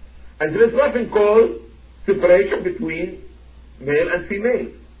 And there is nothing called separation between male and female,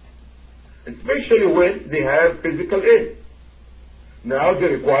 especially when they have physical aid. Now they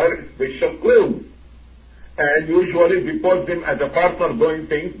require special clothes, and usually we put them as a partner doing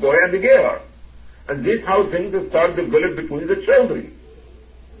things, boy and girl. And this is how things start developing between the children.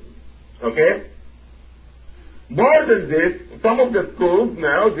 Okay? More than this, some of the schools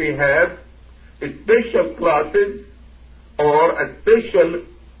now, they have special classes or a special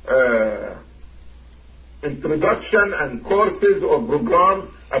introduction and courses or programs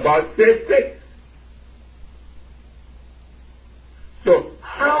about safe sex. So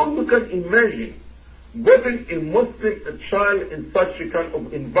how you can imagine putting a Muslim child in such a kind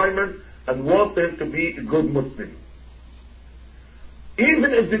of environment and want them to be a good Muslim?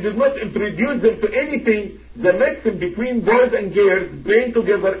 Even if they did not introduce them to anything, the mixing between boys and girls, playing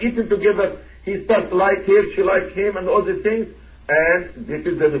together, eating together, he starts like her, she like him, and all these things, and this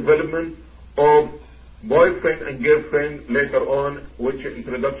is the development of boyfriend and girlfriend later on, which is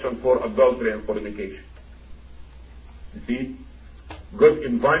introduction for adultery and fornication. You see, good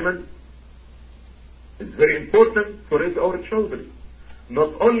environment is very important to raise our children,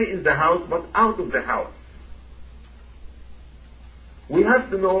 not only in the house but out of the house. We have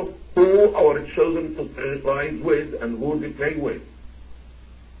to know who our children socialize with and who they play with.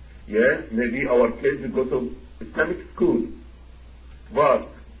 Yeah, maybe our kids go to Islamic school, but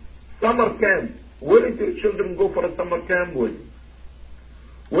summer camp, where did your children go for a summer camp with?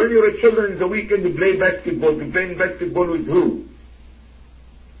 When your children in the weekend they play basketball, they playing basketball with who?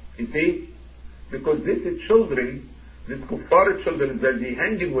 You see? Because these children, these kuffar children that they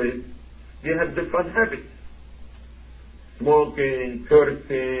hanging with, they have different habits. Smoking,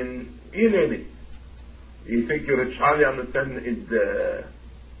 cursing, you name it. You think your child, you understand,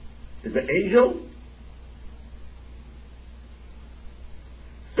 is an angel?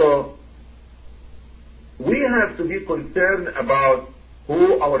 So, we have to be concerned about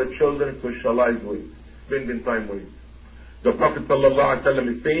who our children socialize with, spending time with. The Prophet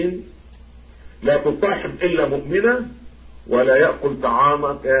ﷺ is saying, لا تصاحب إلا مؤمنا ولا يأكل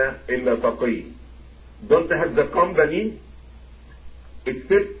طعامك إلا تقي. Don't have the company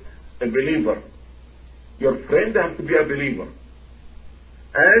except a believer. Your friend has to be a believer.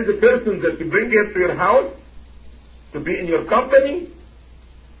 And the person that you bring here to your house to be in your company,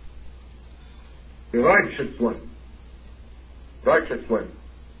 the righteous one. Righteous one.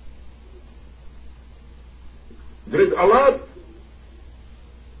 There is a lot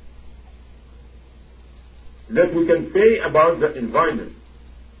that we can say about the environment.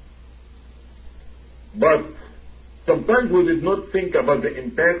 But sometimes we did not think about the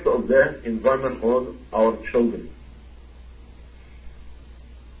impact of the environment on our children.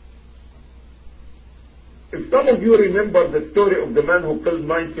 If some of you remember the story of the man who killed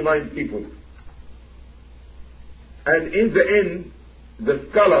 99 people, and in the end, the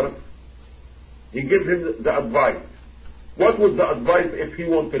scholar, he gave him the advice. What was the advice if he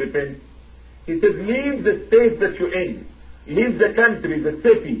wants to repent? He said, leave the state that you're in, leave the country, the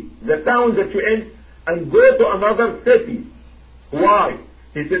city, the town that you're in, and go to another city. Why?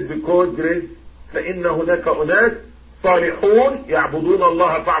 He said, because there is فإن هناك أناس صالحون يعبدون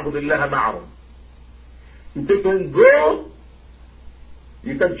الله فاعبد الله معهم. He said, when go,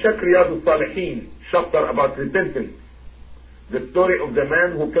 you can check Riyadh al-Salihin, chapter about repentance. The story of the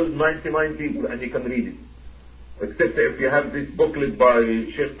man who killed 99 people, and you can read it. Except if you have this booklet by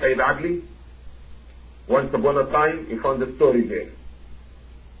Sheikh Sayyid Adli. Once upon a time, he found the story there.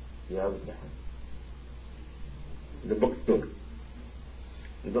 You have it in the bookstore.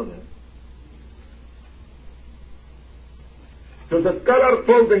 You don't have. So the scholar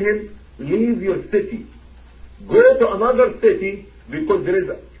told him, leave your city. Go to another city, because there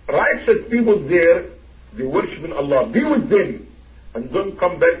is righteous people there, they worship Allah. Be with them. And don't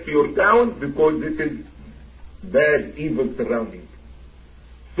come back to your town, because this is bad, evil surroundings.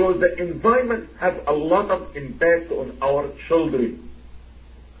 So the environment has a lot of impact on our children.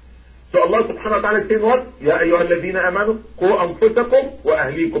 So Allah subhanahu wa ta'ala says what? يَا أَيُّهَا الَّذِينَ آمَنُوا قُوا أَنفُسَكُمْ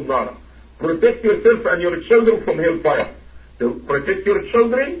وَأَهْلِيكُمْ نَارًا. Protect yourself and your children from hellfire. To protect your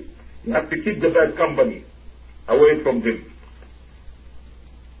children, you have to keep the bad company away from them.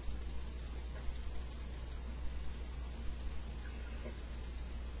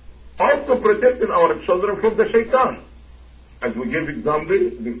 Also protecting our children from the shaitan. As we gave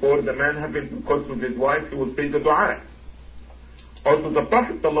example, before the man having to consult his wife, he will say the dua. Also the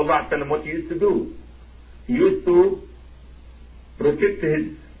Prophet ﷺ, what he used to do, he used to protect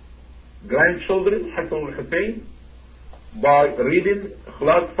his grandchildren, Hassan and Hussein, by reading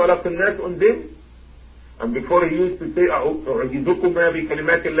Ikhlas Falaq al-Nas on them. And before he used to say, أعيذكما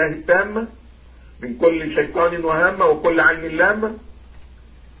بكلمات الله التامة من كل شيطان وهامة وكل عين لامة.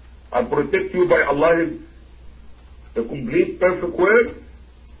 I protect you by Allah's the complete perfect word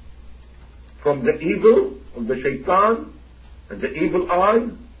from the evil of the shaitan and the evil eye.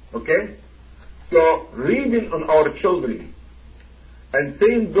 Okay? So reading on our children and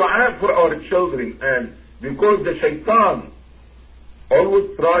saying dua for our children, and because the shaitan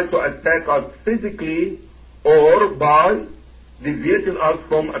always tries to attack us physically or by deviating us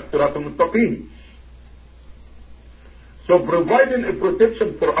from as-sirat al-mustaqim. So providing a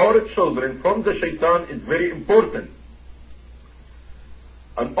protection for our children from the shaitan is very important.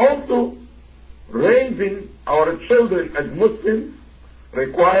 And also raising our children as Muslims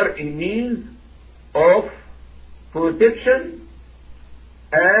require a means of protection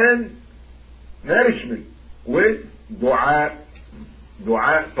and nourishment with dua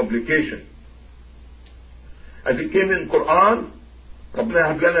supplication. As it came in Quran,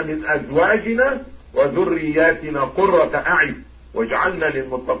 ربنا هب لنا من أزواجنا وذرياتنا قرة أعين واجعلنا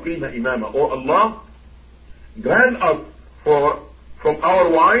للمتقين إماما. Oh Allah, grant us from our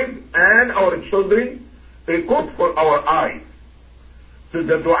wives and our children a good for our eyes. So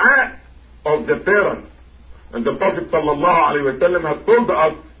the dua of the parents, and the Prophet ﷺ has told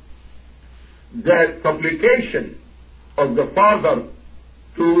us that supplication of the father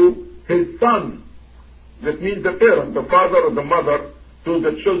to his son, that means the parent, the father or the mother, to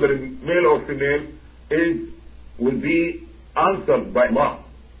the children, male or female, will be answered by Allah.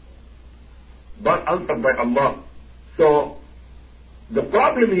 But answered by Allah. So the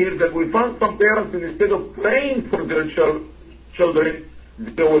problem here is that we found some parents, instead of praying for their children,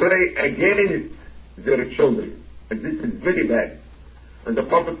 they will pray against their children. And this is very bad. And the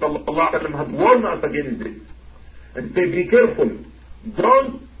Prophet ﷺ has warned us against this. And say, be careful.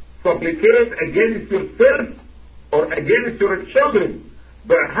 Don't supplicate against yourself or against your children.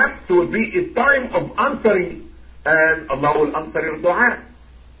 Perhaps it will be a time of answering, and Allah will answer your dua.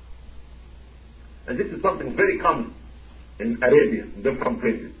 And this is something very common in Arabia, in different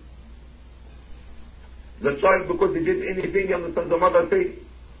places. The child, because he did anything, and the mother says,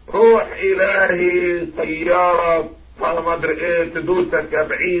 روح إلهي سيارة ما أدري إيه تدوسك يا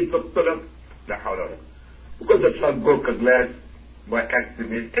بعيد تطلق. لا حول ولا قوة. Because the child broke a glass by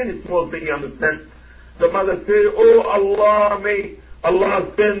accident, any small thing, you understand. The mother says, oh Allah, may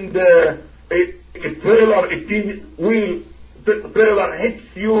Allah send a trailer, a wheel trailer hits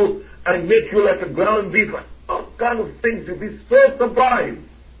you and make you like a ground beef. All kind of things. You'll be so surprised.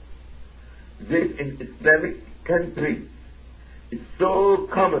 This in Islamic countries is so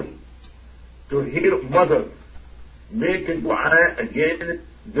common to hear mothers making dua against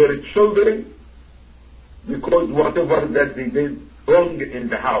their children because whatever that they did wrong in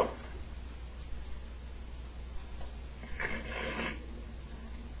the house.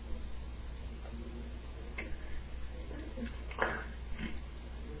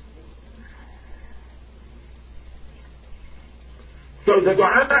 So the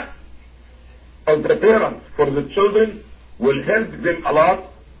dua of the parents for the children will help them a lot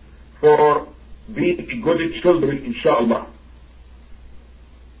for being good children, inshallah.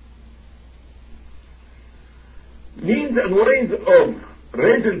 Means and ways of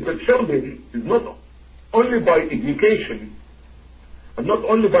raising the children is not only by education and not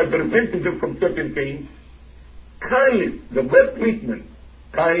only by preventing them from certain things. Kindness, the best treatment,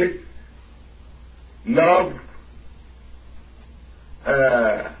 kindness, love,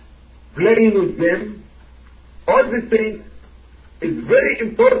 playing with them, all these things is very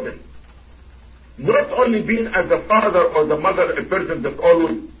important. Not only being as a father or the mother a person that's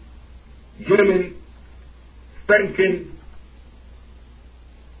always yelling, spanking,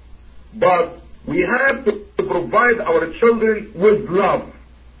 but we have to provide our children with love.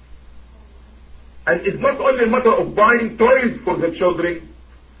 And it's not only a matter of buying toys for the children.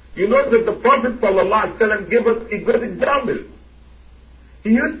 You know that the Prophet ﷺ gave us a good example.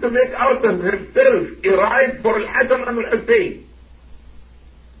 He used to make out of himself a ride for Al-Hasan and Al-Hussein.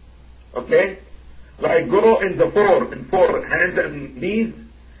 Okay? Like go in four hands and knees,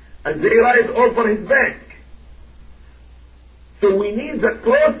 and they ride over his back. So we need the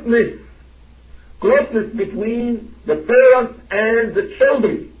closeness between the parents and the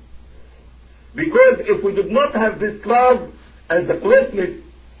children. Because if we do not have this love and the closeness,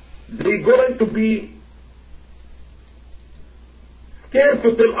 they're going to be scared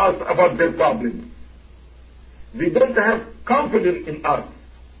to tell us about their problems. They don't have confidence in us.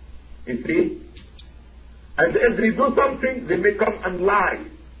 You see? And if they do something, they may come and lie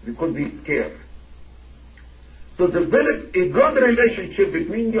because they're scared. So develop a good relationship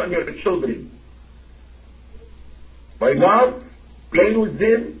between you and your children. By love, playing with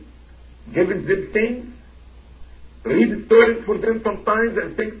them, giving them things, read stories for them sometimes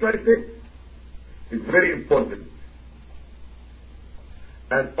and things like this. It's very important.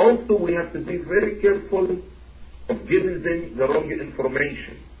 And also we have to be very careful of giving them the wrong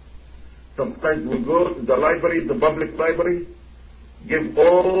information. Sometimes we go to the library, the public library, give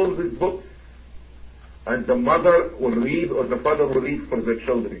all these books, and the mother will read or the father will read for the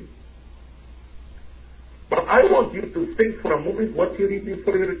children. But I want you to think for a moment what you're reading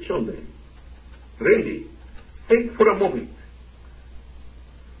for your children. Really, think for a moment.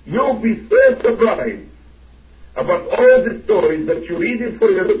 You'll be so surprised about all the stories that you're reading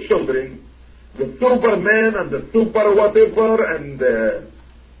for your children, the Superman and the super whatever, and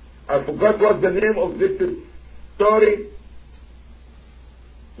I forgot what the name of this story,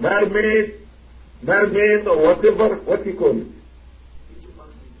 mermaid or whatever, what do you call it?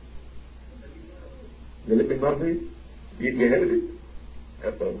 The Living Mermaid? You heard it?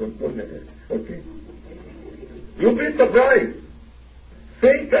 Okay. You'll be surprised.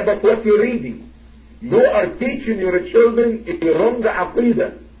 Think about what you're reading. You are teaching your children a wrong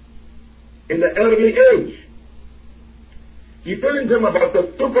aqidah in an early age. You're telling them about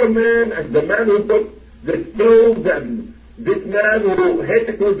the Superman and the man who put the stones and this man who hit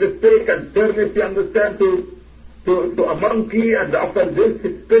it with the stick and turned it, you understand, to a monkey, and after this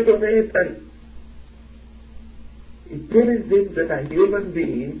he spit on it, and it tells them that a human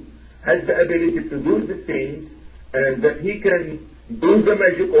being has the ability to do the thing and that he can do the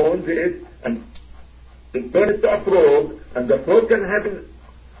magic on this and turn it to a frog, and the frog can have it,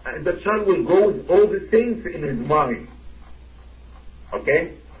 and the child will go with all the things in his mind.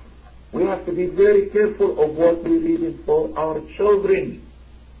 Okay? We have to be very careful of what we're reading for our children.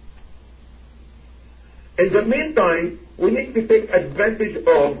 In the meantime, we need to take advantage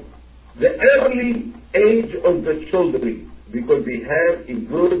of the early age of the children because they have a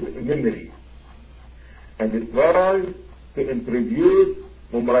good memory. And it tries to introduce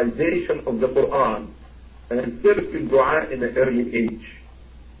memorization of the Quran and certain dua in an early age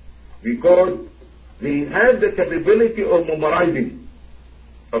because they have the capability of memorizing.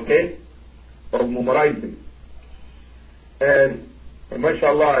 Okay? Of memorizing. And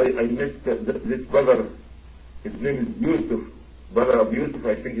mashallah, I met this brother, his name is Yusuf, brother of Yusuf,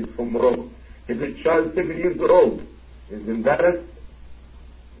 I think he's from Morocco. He's a child 7 years old. He's embarrassed.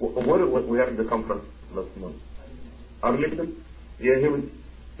 Where we had the conference last month? Arlington? Yeah, he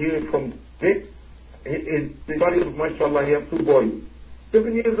was from Dick. His child, mashallah, he has 2 boys.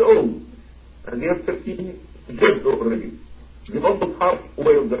 7 years old. And they have 13 years already. They almost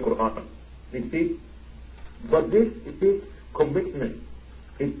halfway of the Quran. You see? But this, it takes commitment.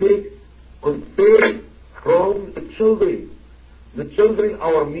 It takes concern from the children. The children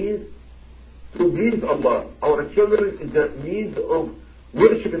are our means to please Allah. Our children is the means of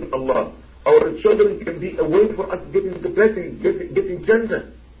worshiping Allah. Our children can be a way for us getting the blessing, getting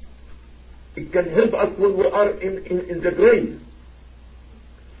Jannah. It can help us when we are in the grave.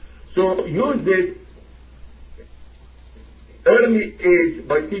 So use this early age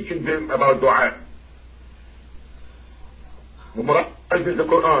by teaching them about dua, memorizing the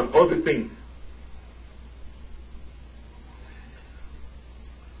Quran, all the things.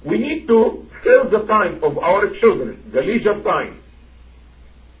 We need to fill the time of our children, the leisure time,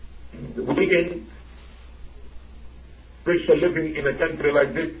 the weekend, especially living in a country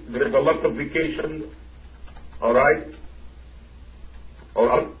like this, there is a lot of vacations, alright, or a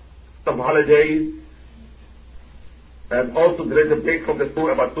lot of holidays. And also there is a break from the school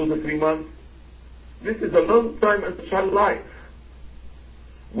about 2 to 3 months. This is a long time in child life.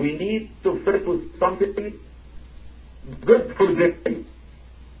 We need to fill it with something good for them.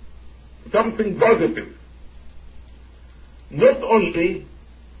 Something positive. Not only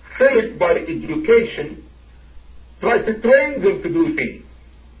fill it by education, try to train them to do things.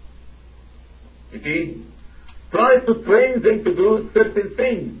 You see? Try to train them to do certain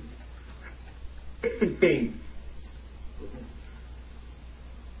things. Certain things.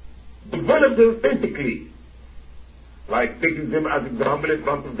 Develop them physically, like taking them as example in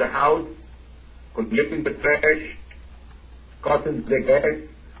front of the house, collecting the trash, cutting the grass,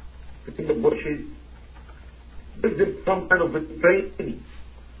 cutting the bushes. Give them some kind of a training.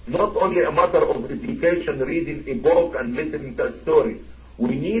 Not only a matter of education, reading a book and listening to a story.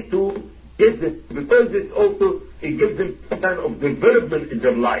 We need to give them, because this also, it gives them some kind of development in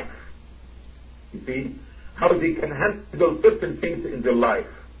their life. You see? how they can handle certain things in their life.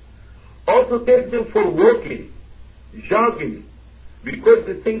 Also take them for walking, jogging, because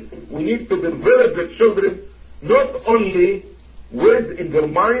the things we need to develop the children not only in their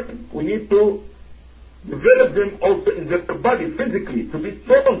mind, we need to develop them also in their body physically, to be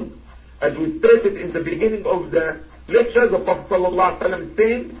strong. As we stated in the beginning of the lecture, the Prophet ﷺ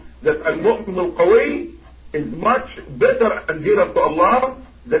saying that al-mu'min al-qawi is much better and dearer to Allah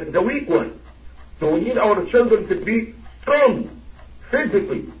than the weak one. So we need our children to be strong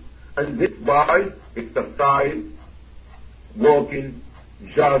physically, and this by exercise, walking,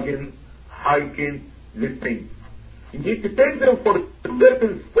 jogging, hiking, these things. You need to take them for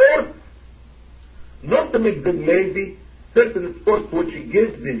certain sports, not to make them lazy, certain sports which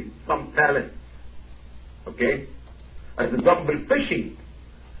gives them some talent. Okay? As example, fishing.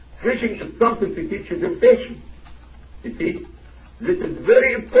 Fishing is something to teach you them patience. You see? This is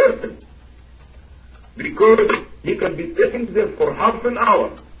very important, because you can be sitting there for half an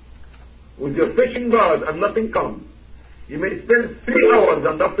hour with your fishing rod and nothing comes. You may spend 3 hours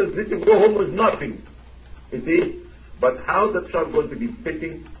and after this you go home with nothing. You see? But how the child going to be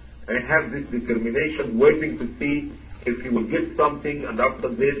sitting and have this determination, waiting to see if he will get something, and after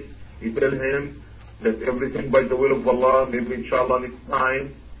this you tell him that everything by the will of Allah, maybe inshallah next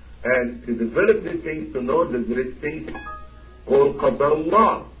time, and to develop these things, to know that there is things called qadar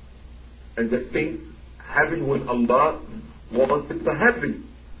Allah, and the things happen when Allah wants it to happen.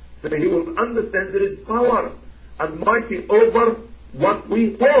 So he will understand there is power and mighty over what we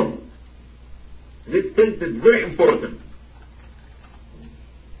want. This thing is very important.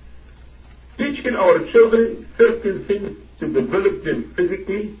 Teaching our children certain things to develop them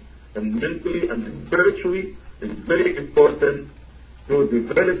physically and mentally and spiritually is very important, to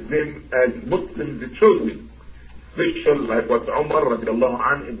develop them as Muslim children. Especially like what Umar radiallahu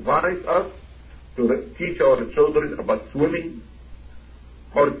anh advised us to teach our children about swimming,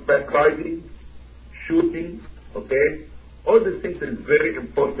 horseback riding, shooting, okay? All these things is very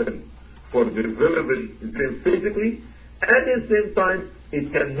important for developing them physically, and at the same time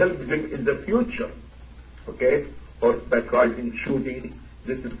it can help them in the future. Okay? Horseback riding, shooting,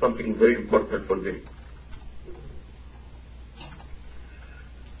 this is something very important for them.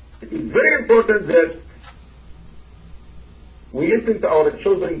 It is very important that we listen to our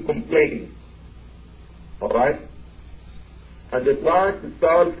children complaining, alright? And they try to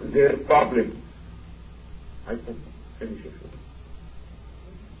solve their problems. I can finish it.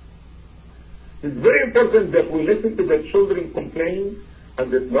 It's very important that we listen to the children complain,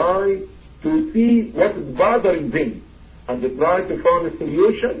 and they try to see what is bothering them, and they try to find a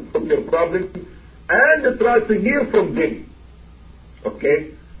solution from their problem, and they try to hear from them.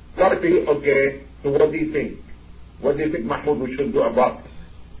 Okay? Try to hear, okay, so what do you think? What do you think, Mahmoud, we should do about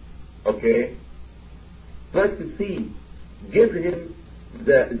it? Okay? Try to see, give him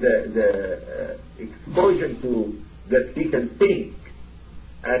the exposure to that he can think,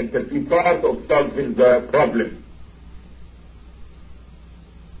 and it can be part of solving the problem.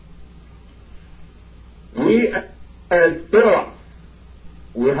 We as parents,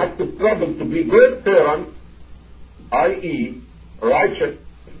 we have to struggle to be good parents, i.e. righteous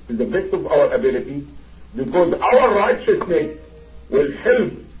to the best of our ability, because our righteousness will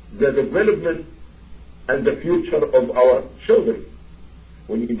help the development and the future of our children.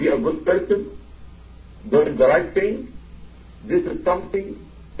 When you be a good person, doing the right thing, this is something,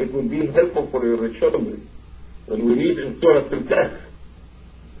 it will be helpful for your children. When we read in Surah Al-Kahf,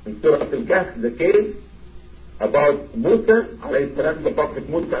 the case about Musa, alayhi salam, the Prophet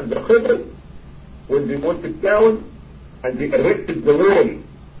Musa and the Khidr, when they wanted down and they erected the wall.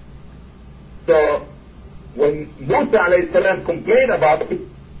 So, when Musa alayhi salam complained about it,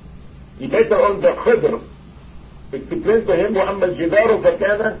 he later on the Khidr explained to him, وَأَمَّا الْجِدَارُ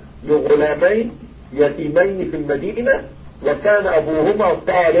فَكَانَ لِغُلَامَيْنِ يَتِيمَيْنِ فِي الْمَدِينَةِ وكان أبوهما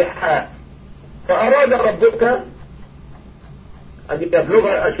صالحا فأراد ربك أن يبلغ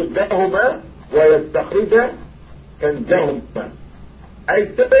أشدهما ويستخرج كنزهما. I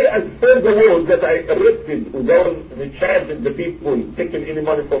say as per the wall that I erected without recharging the people, taking any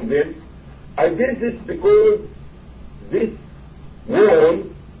money from them, I did this because this wall,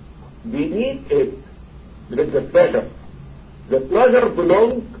 beneath it, there is a treasure. The treasure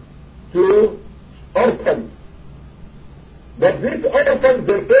belongs to orphans. But these orphans,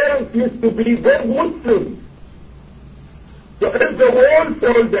 their parents used to be good Muslims. So if the wall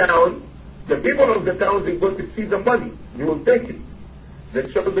falls down, the people of the town, they go to see the money. They will take it. The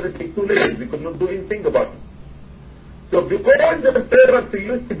children take too late. They could not do anything about it. So because the parents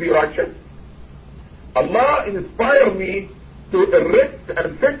used to be righteous, Allah inspired me to erect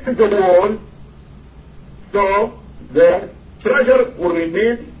and fix the wall So the treasure will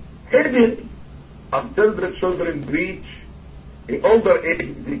remain hidden until the children reach the older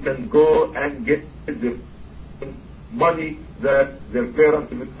age. They can go and get the money that their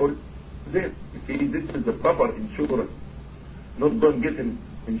parents will for them. You see, this is the proper insurance. Not going to get an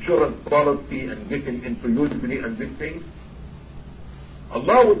insurance policy and getting into usury and these things.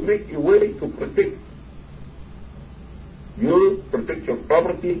 Allah would make a way to protect you, protect your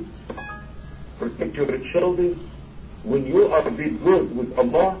property, protect your children. When you are this good with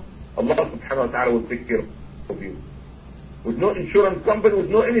Allah, Allah subhanahu wa ta'ala will take care of you. With no insurance company, with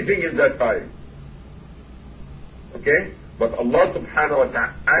no anything in that time. Okay? But Allah subhanahu wa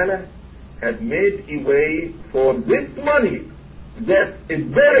ta'ala had made a way for this money that is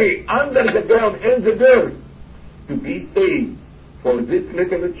buried under the ground in the dirt to be saved for these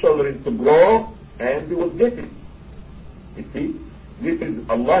little children to grow and they will get it. You see, this is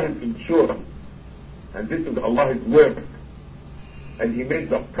Allah's insurance and this is Allah's work. And He made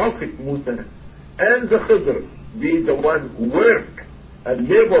the Prophet Musa and the Khidr be the one who work and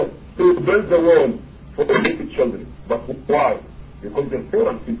labor to build the wall for the little children. But why? Because their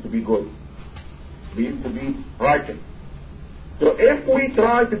parents used to be good. They used to be righteous. So if we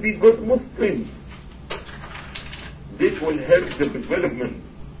try to be good Muslims, this will help the development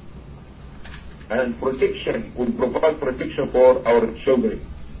and protection, will provide protection for our children.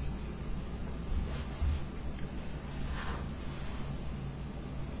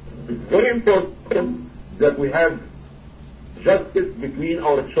 It's very important that we have justice between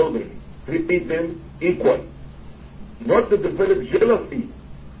our children, treat them equal, not to develop jealousy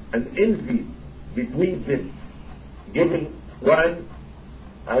and envy between them, giving one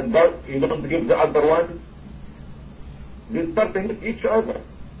and but you don't give the other one. They start to hit each other.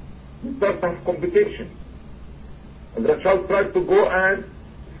 They start to have competition. And the child tries to go and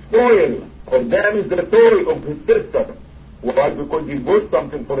spoil or damage the toy of his sister. Why? Because he bought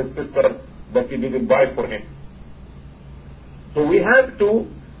something for his sister that he didn't buy for him. So we have to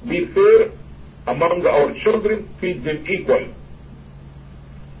be fair among our children, feed them equal.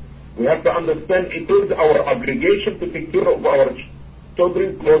 We have to understand it is our obligation to take care of our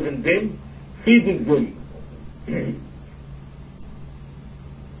children, clothing them, feeding them.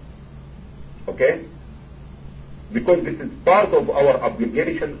 Okay? Because this is part of our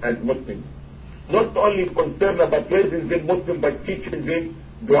obligation as Muslims. Not only concerned about raising them Muslim by teaching them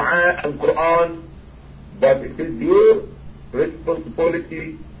Dua and Quran, but it is your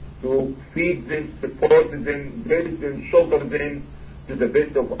responsibility to feed them, support them, raise them, shoulder them to the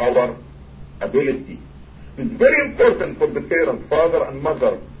best of our ability. It's very important for the parents, father and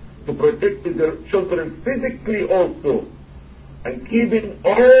mother, to protect their children physically also, and keeping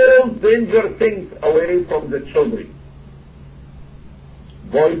all danger things away from the children.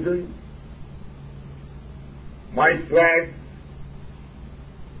 Poison, mice, rats,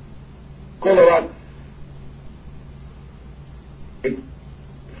 cholera,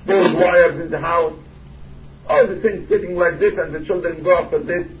 exposed wires in the house, all the things sitting like this, and the children go after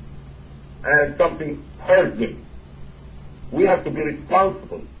this and something hurts them. We have to be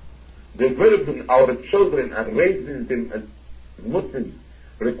responsible. Developing our children and raising them as Muslims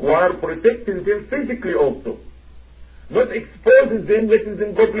require protecting them physically also. Not exposing them, letting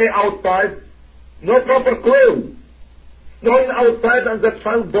them go play outside, no proper clothes. Going outside and the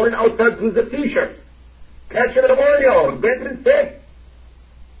child going outside with a t-shirt, catching a boy or bedroom sex.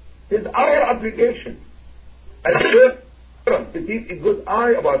 It's our obligation. And to keep a good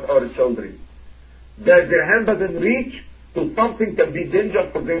eye about our children, that their hand doesn't reach to something can be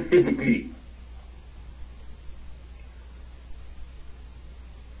dangerous for them physically.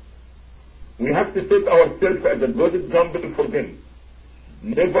 We have to set ourselves as a good example for them.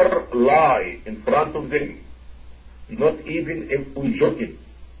 Never lie in front of them, not even if we joke it.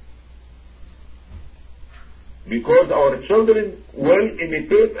 Because our children will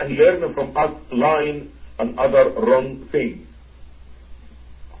imitate and learn from us lying and other wrong things.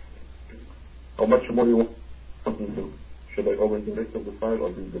 How much more you want to do? Should I open the rest of the file or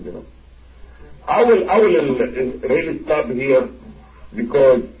this is good enough? I will really stop here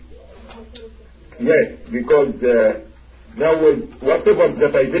because now with whatever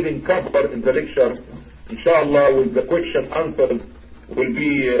that I didn't cover in the lecture, inshallah with the question answered will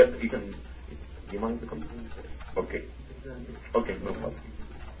be, you mind to come? Okay, no problem.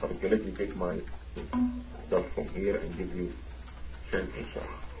 Okay, let me take my stuff from here and give you chance,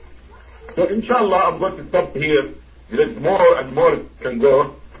 inshallah. So inshallah I'm going to stop here. There's more and more can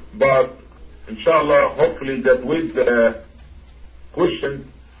go, but inshallah hopefully that with the questions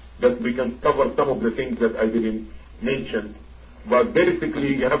that we can cover some of the things that I didn't mention. But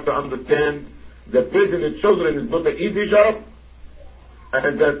basically you have to understand that raising the children is not an easy job,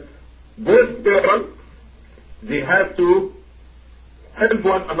 and that both parents, they have to help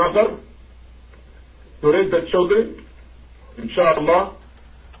one another to raise the children, inshallah,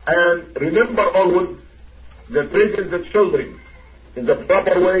 and remember always that raising the children in the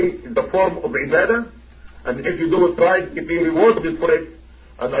proper way is the form of ibadah, and if you do it right, you be rewarded for it.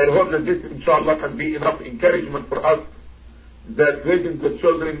 And I hope that this, inshallah, can be enough encouragement for us that raising the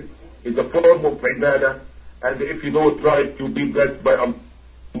children is a form of ibadah, and if you do it right, you'll be blessed by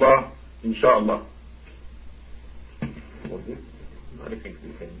Allah, inshallah. I think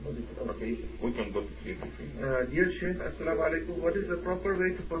we can go to sleep. Dear Sheikh, Assalamu alaikum. What is the proper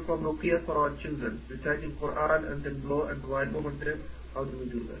way to perform ruqyah for our children? Reciting Quran and then blow and while momentarily, how do we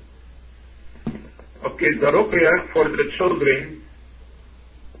do that? Okay, the ruqyah for the children,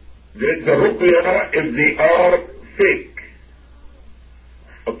 there is the ruqyah if they are sick.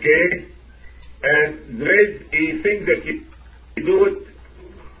 Okay? And there is a thing that you do it,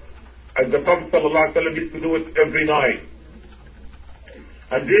 as the Prophet ﷺ used to do it every night.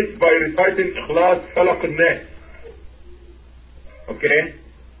 And this by reciting Ikhlas, Falaq and Nas. Okay?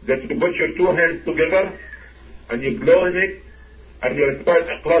 That you put your two hands together and you blow in it and you recite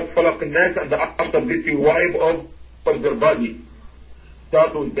Ikhlas, Falaq and Nas, and after this you wipe over their body.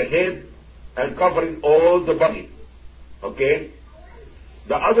 Start with the head and covering all the body. Okay?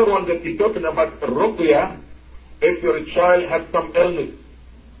 The other one that you're talking about, ruqyah, if your child has some illness,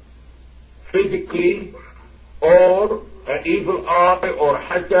 physically, or an evil eye, or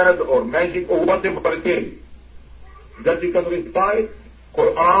hasad, or magic, or whatever it is, that you can recite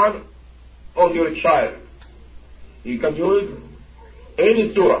Quran on your child. You can use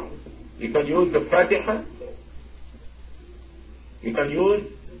any surah. You can use the Fatiha. You can use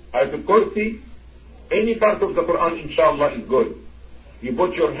Ayatul Kursi. Any part of the Quran, inshallah, is good. You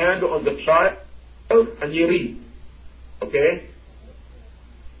put your hand on the child and you read. Okay?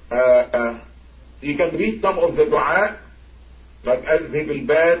 You can read some of the dua, like أذهب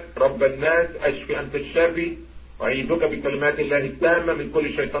الباس رب الناس أشفي أنت الشافي وأعيذك بكلمات الله التامة من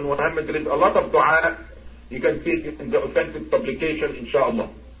كل شيطان وهم. There is a lot of dua. You can see it in the authentic publication, inshallah.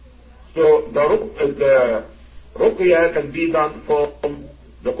 So the ruqyah can be done from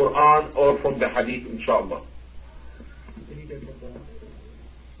the Quran or from the Hadith, inshallah.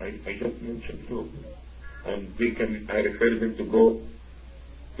 I just mentioned two, and I refer them to go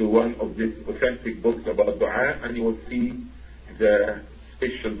to one of these authentic books about dua, and you will see the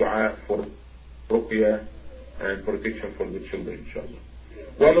special dua for ruqyah and protection for the children, inshallah.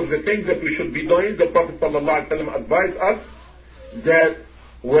 One of the things that we should be doing, the Prophet ﷺ advised us that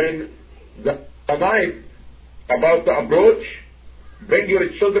when the night about to approach, bring your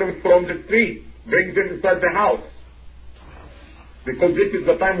children from the street, bring them inside the house, because this is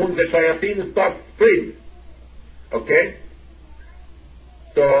the time when the shayateen start spreading. Okay?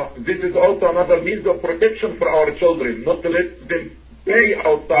 So this is also another means of protection for our children, not to let them play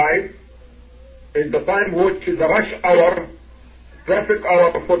outside in the time which is a rush hour, traffic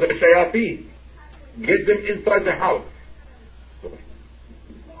hour for the shayateen. Get them inside the house.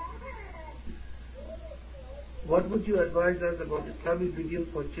 What would you advise us about Islamic videos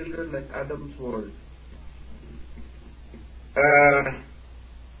for children like Adam's World?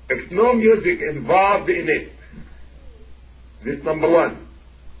 If no music involved in it, this number one.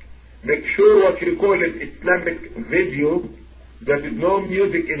 Make sure what you call it Islamic video, there is no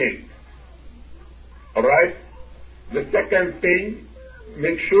music in it. Alright? The second thing,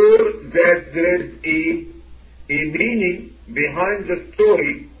 make sure that there is a meaning behind the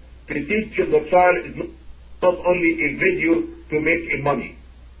story to teach the child is not only a video to make a money.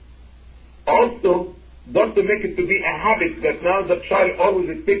 Also, don't to make it to be a habit that now the child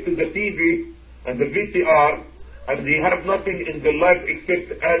always sticks to the TV and the VCR and they have nothing in their life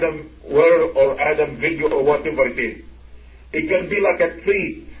except Adam World or Adam video or whatever it is. It can be like a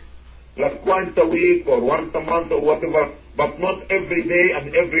treat, like once a week or once a month or whatever, but not every day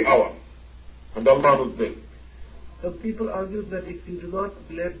and every hour. And Allah knows this. Some people argue that if you do not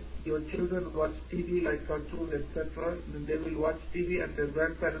let your children watch TV like cartoons, etc., then they will watch TV at their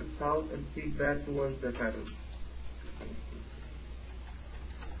grandparents' house and feel bad towards their parents.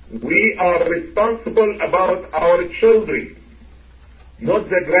 We are responsible about our children, not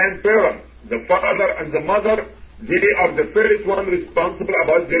the grandparents. The father and the mother, they are the first one responsible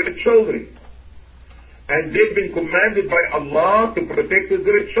about their children. And they've been commanded by Allah to protect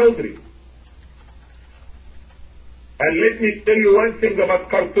their children. And let me tell you one thing about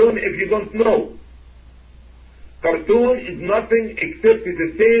cartoon if you don't know. Cartoon is nothing except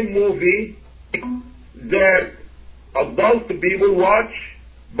the same movie that adult people watch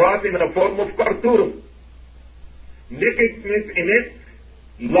but in a form of cartoon. Nakedness in it,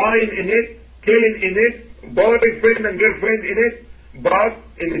 lying in it, killing in it, boyfriend and girlfriend in it, but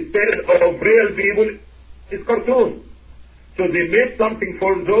instead of real people, it's cartoon. So they made something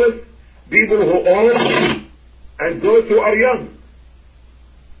for those people who own and those who are young.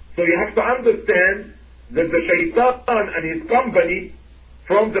 So you have to understand that the shaitan and his company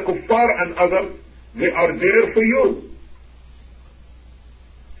from the kuffar and others, they are there for you.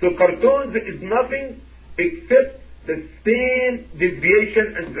 So cartoons is nothing except the same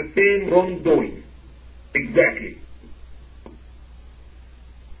deviation and the same wrongdoing. Exactly.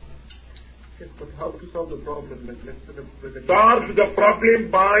 Yes, but how to solve the problem? Solve the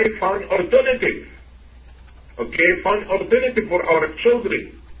problem by find alternative. Okay, find alternative for our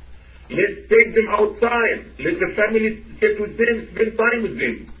children. Let's take them outside. Let the family sit with them, spend time with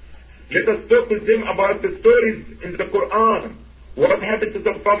them. Let us talk with them about the stories in the Quran. What happened to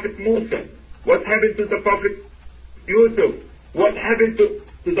the Prophet Musa? What happened to the Prophet Yusuf? What happened to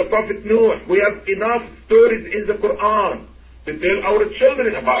the Prophet Noah? We have enough stories in the Quran to tell our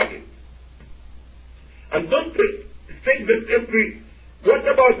children about it. And don't think that what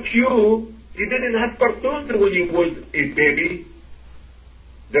about you? You didn't have cartoons when you was a baby.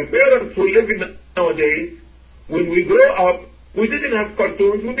 The parents who live in nowadays, when we grow up, we didn't have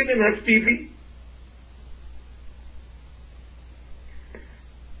cartoons, we didn't have TV.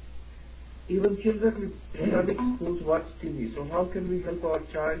 Even children with Islamic schools watch TV. So how can we help our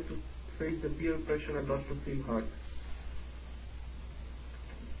child to face the peer pressure and not to feel hurt?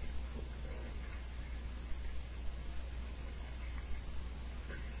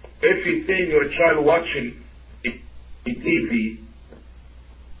 If you see your child watching TV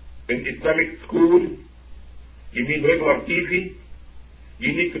in Islamic school, you mean regular TV,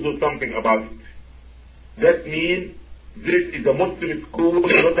 you need to do something about it. That means this is a Muslim school,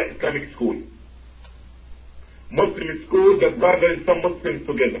 not an Islamic school. Muslim school that gathers some Muslims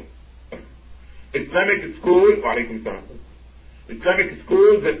together. Islamic school, Islamic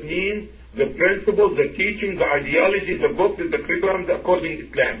school, that means the principles, the teaching, the ideology, the books, the curriculum according to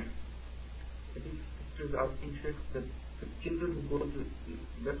Islam. I think sister is asking Sheikh that the children who go to,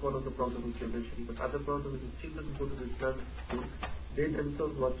 that's one of the problems with children, but other problem is the children who go to the Islamic school, they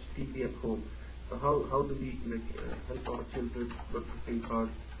themselves watch TV at home. So how do we help our children not to feel hard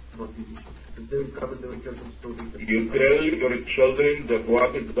about these issues? Because they will come and they will tell some stories. You tell your children that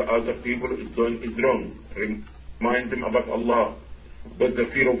what the other people is doing is wrong. Remind them about Allah. But the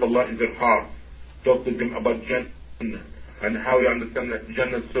fear of Allah in their heart. Talk to them about Jannah and how you understand that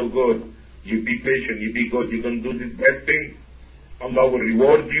Jannah is so good. You be patient, you be good, you don't do this bad thing. Allah will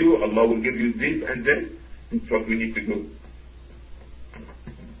reward you, Allah will give you this and that. That's what we need to do.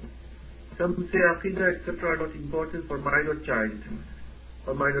 Some say Aqidah etc. are not important for minor child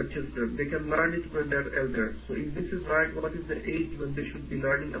or minor children. They can learn it when they're elder. So if this is right, what is the age when they should be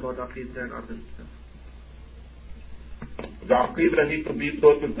learning about Aqidah and other stuff? The Aqidah needs to be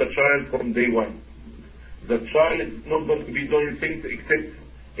taught to the child from day one. The child is not going to be doing things except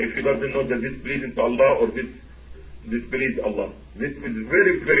if he doesn't know that this pleases Allah or this pleases Allah. This is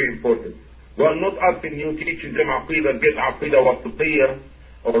very, very important. We are not asking you teaching them Aqidah, get Aqidah Wasitiyah,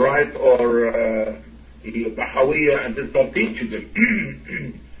 alright, or Bahawiyah, and just not teach them.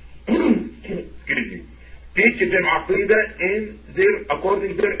 Excuse me. Teach them Aqidah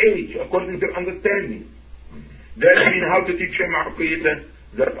according to their age, according to their understanding. That means how to teach them Aqidah,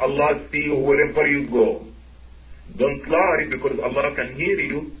 that Allah sees you wherever you go. Don't lie because Allah can hear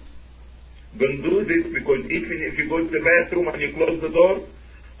you. Don't do this because even if you go to the bathroom and you close the door,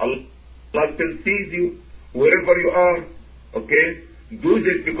 Allah still sees you wherever you are. Okay? Do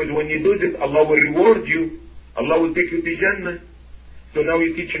this because when you do this, Allah will reward you. Allah will take you to Jannah. So now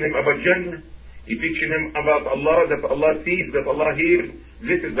you're teaching him about Jannah. You're teaching him about Allah, that Allah sees, that Allah hears.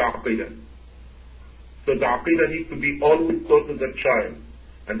 This is the Aqidah. So the Aqidah needs to be always taught to the child.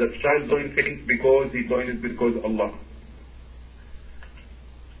 And the child doing things because he's doing it because Allah.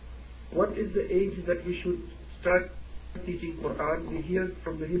 What is the age that we should start teaching Quran? We hear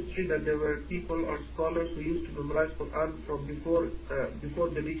from the history that there were people or scholars who used to memorize Quran from before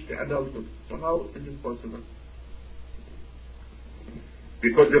they reached adulthood. So how is this possible?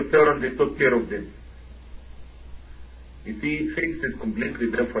 Because the parents, they took care of them. You see, things is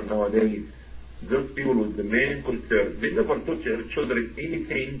completely different nowadays. Those people with the main concern, they never taught their children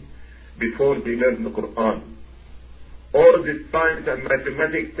anything before they learn the Quran. All this science and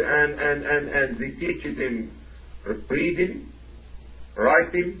mathematics and they teach them reading,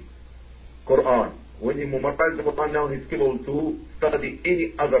 writing, Quran. When he memorizes the Quran now, he's able to study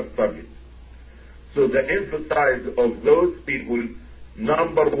any other subject. So the emphasis of those people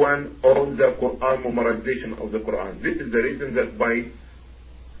Number one, on the Quran, memorization of the Quran. This is the reason that by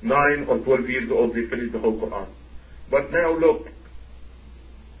 9 or 12 years old they finish the whole Quran. But now look,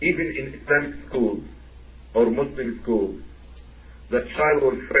 even in Islamic schools or Muslim schools, the child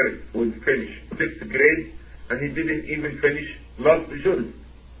will finish 6th grade and he didn't even finish last juz.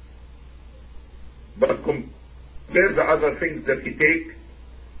 But compare the other things that he takes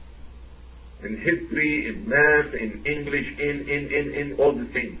in history, in math, in English, in all the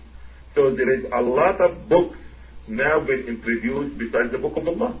things. So there is a lot of books now been introduced besides the Book of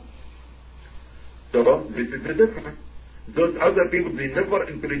Allah. So this is the difference. Those other people, they never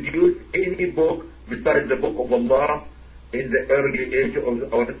introduced any book besides the Book of Allah in the early age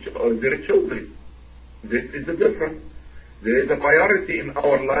of their children. This is the difference. There is a priority in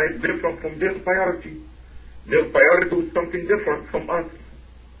our life different from their priority. Their priority was something different from us.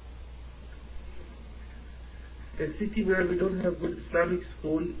 A city where we don't have good Islamic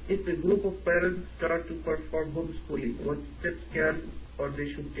school, if a group of parents start to perform homeschooling, what steps can or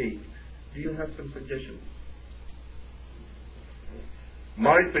they should take? Do you have some suggestions?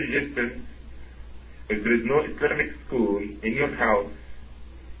 My suggestion, if there is no Islamic school in your house,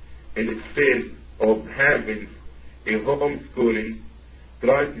 instead of having a homeschooling,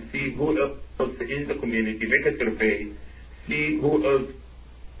 try to see who else in the community, make a survey, see who else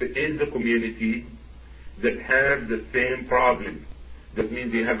in the community that have the same problem. That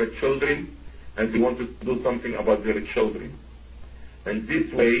means they have children and they want to do something about their children. And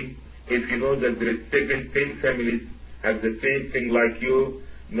this way, if you know that there is 7, 10 families have the same thing like you,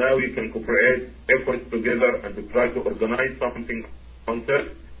 now you can cooperate efforts together and to try to organize something on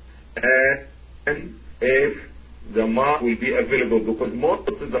that. And if the mosque will be available, because most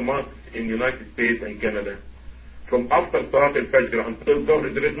of the mosques in the United States and Canada, from after Salat al-Fajr until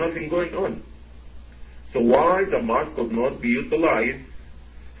Dhuhr, there is nothing going on. So why the mosque could not be utilized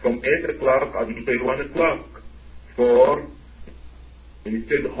from 8 o'clock until 1 o'clock for,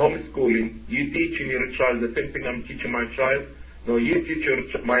 instead of homeschooling, you teaching your child the same thing I'm teaching my child. No, you teach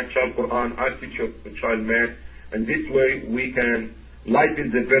my child Quran, I teach your child math, and this way we can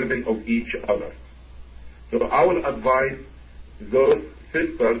lighten the burden of each other. So I will advise those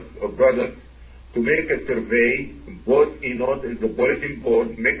sisters or brothers to make a survey, both in the bulletin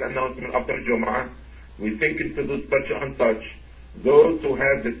board, make an announcement after Jum'ah. We think to do such and such. Those who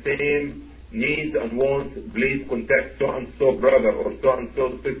have the same needs and wants, please contact so and so brother or so and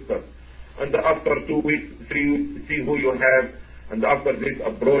so sister. And after 2 weeks, 3 weeks, see who you have. And after this,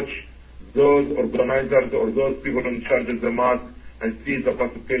 approach those organizers or those people in charge of the mosque and see the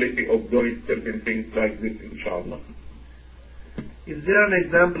possibility of doing certain things like this, inshallah. Is there an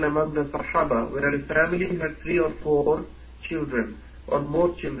example among the Sahaba where a family had 3 or 4 children or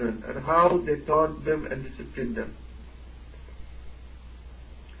more children, and how they taught them and disciplined them?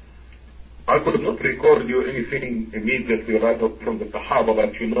 I could not record you anything immediately right up from the Sahaba,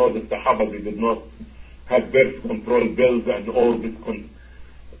 but you know the Sahaba, they did not have birth control bills and all this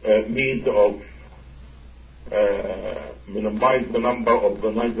means of minimize the number of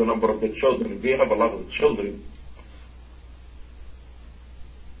the children. They have a lot of children.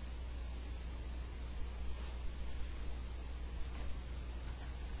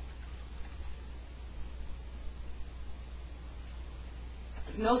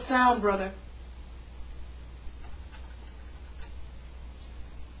 No sound, brother.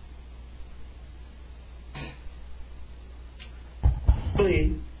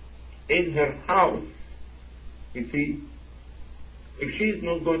 In her house, you see, if she is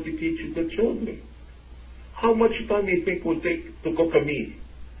not going to teach the children, how much time do you think will take to cook a meal?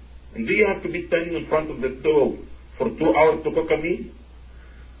 And do you have to be standing in front of the stove for 2 hours to cook a meal?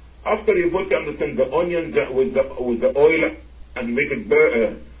 After you put, understand, the onion with the oil and make it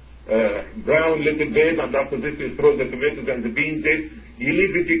brown little bit, and after this you throw the tomatoes and the beans in, you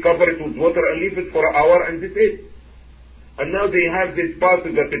leave it, you cover it with water and leave it for an hour, and this is it. And now they have this part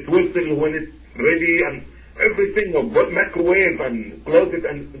that it whistle when it's ready and everything of what microwave and close it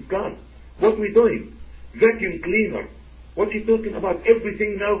and it's gone. What we doing? Vacuum cleaner. What are you talking about?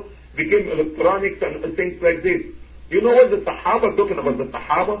 Everything now became electronics and things like this. You know what the Sahaba talking about? The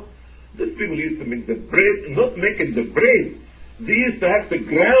Sahaba? These people used to make the bread, not making the bread. They used to have to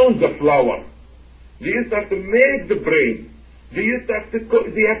ground the flour. They used to have to make the bread. They used to have to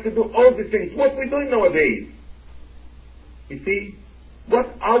cook. They have to do all these things. What we doing nowadays? You see,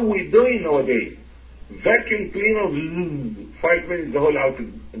 what are we doing nowadays? Vacuum cleaner, 5 minutes, the whole house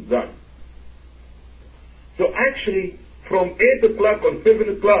is done. So actually, from 8 o'clock or 7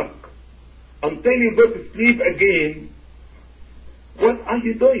 o'clock until you go to sleep again, what are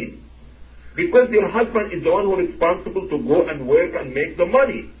you doing? Because your husband is the one who is responsible to go and work and make the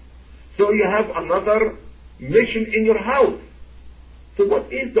money. So you have another mission in your house. So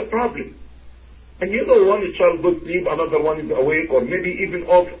what is the problem? And you know, one child goes to sleep, another one is awake, or maybe even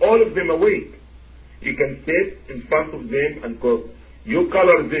all of them awake. You can sit in front of them and go, you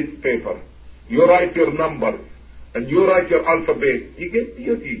color this paper, you write your numbers, and you write your alphabet. You get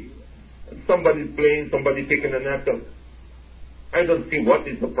duty. Somebody's playing, somebody taking a nap. I don't see what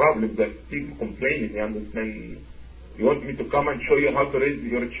is the problem that people complaining. You understand? You want me to come and show you how to raise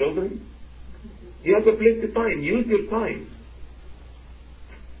your children? You have a plenty of time. Use your time.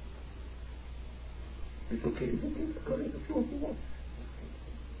 It's okay. It's correct.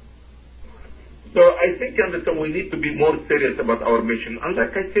 So I think, you understand, we need to be more serious about our mission. And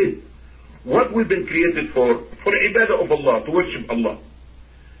like I said, what we've been created for ibadah of Allah, to worship Allah.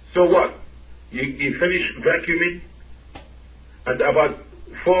 So what? You finish vacuuming, and about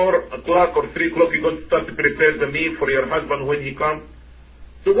 4 o'clock or 3 o'clock you're going to start to prepare the meal for your husband when he comes.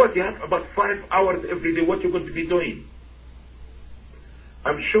 So what? You have about 5 hours every day. What you're going to be doing?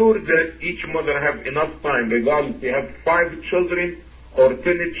 I'm sure that each mother have enough time, regardless if you have 5 children or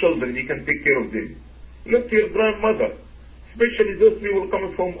 10 children, you can take care of them. Look to your grandmother, especially those people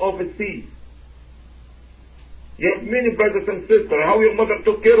coming from overseas. You have many brothers and sisters. How your mother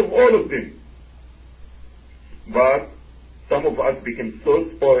took care of all of them. But some of us became so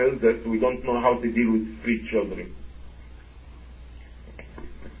spoiled that we don't know how to deal with 3 children.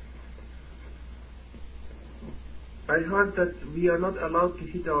 I heard that we are not allowed to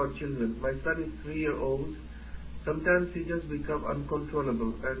hit our children. My son is 3-year-old. Sometimes he just becomes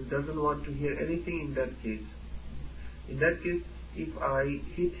uncontrollable and doesn't want to hear anything in that case. In that case, if I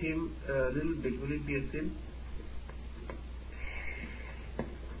hit him a little bit, will it be a sin?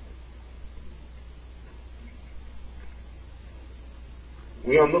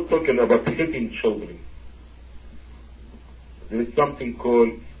 We are not talking about hitting children. There is something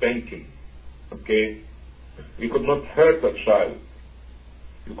called spanking. Okay? You could not hurt a child.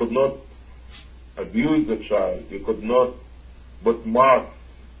 You could not abuse the child. You could not put marks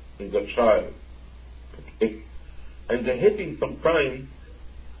in the child. Okay? And the hitting sometimes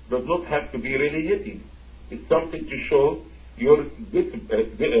does not have to be really hitting. It's something to show your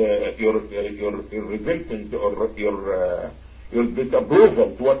resentment or your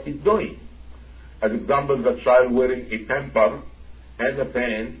disapproval to what he's doing. As example, the child wearing a pamper and a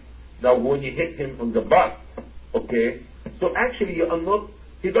pants. Now when you hit him on the butt, okay, so actually you are not,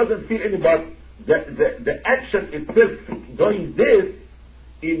 he doesn't feel any but the action itself doing this,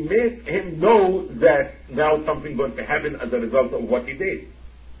 it makes him know that now something going to happen as a result of what he did.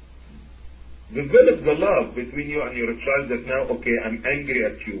 Develop the love between you and your child that now, okay, I'm angry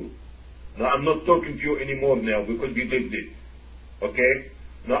at you. Now I'm not talking to you anymore now because you did this. Okay?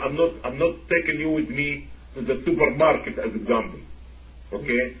 Now I'm not taking you with me to the supermarket as example.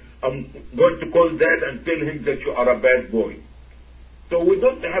 Okay? I'm going to call dad and tell him that you are a bad boy. So we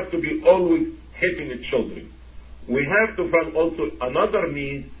don't have to be always hitting the children. We have to find also another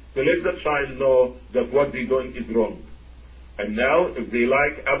means to let the child know that what they're doing is wrong. And now if they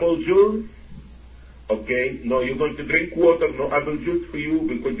like apple juice, okay, no, you're going to drink water, no apple juice for you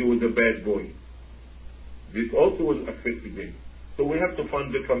because you was a bad boy. This also will affect them. So we have to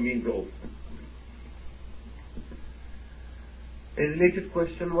find different means also. A related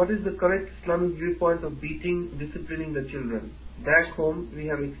question, what is the correct Islamic viewpoint of disciplining the children? Back home, we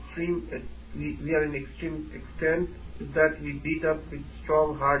are in extreme extent that we beat up with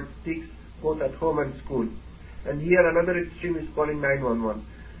strong, hard sticks both at home and school. And here another extreme is calling 911.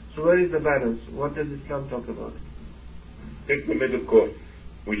 So where is the balance? What does Islam talk about? Take the middle course.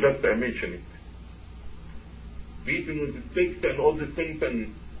 We just mentioned it. Beating with the sticks and all the things,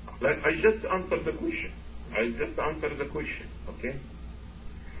 and like I just answered the question. Okay?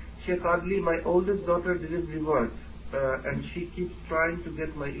 Sheikh Adli, my oldest daughter didn't revert, and she keeps trying to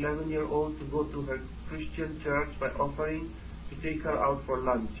get my 11-year-old to go to her Christian church by offering to take her out for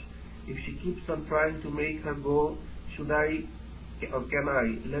lunch. If she keeps on trying to make her go, should I or can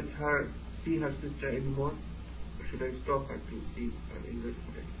I let her see her sister anymore? Or should I stop her to see and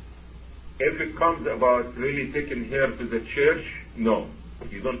investigate? If it comes about really taking her to the church, no,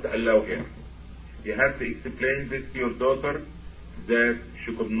 you don't allow her. You have to explain this to your daughter that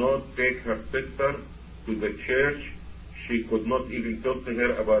she could not take her sister to the church. She could not even talk to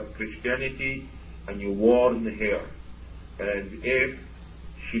her about Christianity, and you warn her. And if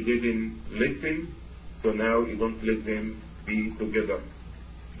she didn't listen, so now you don't let them be together.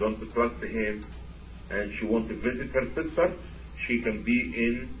 Don't trust him. And she wants to visit her sister, she can be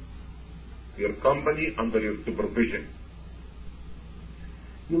in your company under your supervision.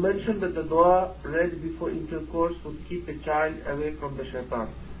 You mentioned that the dua read before intercourse would keep the child away from the shaitan.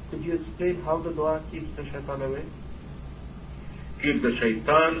 Could you explain how the dua keeps the shaitan away? Keep the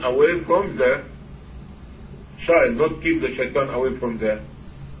shaitan away from the child, not keep the shaitan away from the...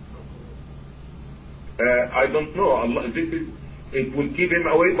 I don't know. Allah, it will keep him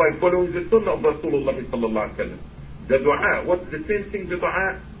away by following the sunnah of Rasulullah sallallahu alaihi wasallam. The dua, what's the same thing, the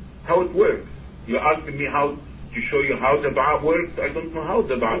dua, how it works. You're asking me how to show you how the dua works. I don't know how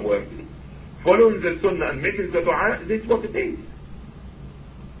the dua works. Following the sunnah and making the dua, this is what it is.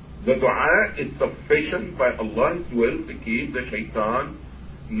 The dua is sufficient by Allah's will to keep the shaitan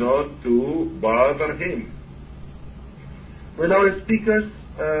not to bother him. When our speakers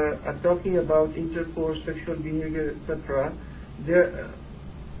are talking about intercourse, sexual behavior, etc.,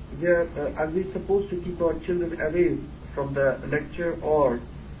 are we supposed to keep our children away from the lecture, or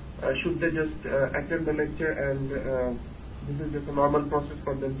should they just attend the lecture and this is just a normal process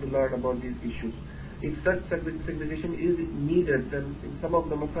for them to learn about these issues? If such segregation is needed, then in some of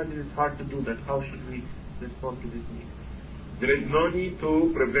the masajid it's hard to do that. How should we respond to this need? There is no need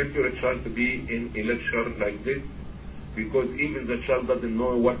to prevent your child to be in a lecture like this, because even the child doesn't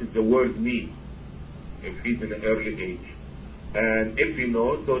know what is the word mean if he's in an early age. And if he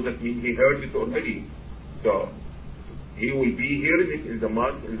knows, so that means he heard it already. So he will be hearing it in the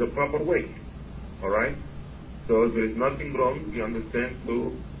mosque in the proper way. Alright? So there is nothing wrong, you understand,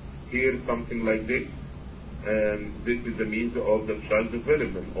 to hear something like this. And this is the means of the child's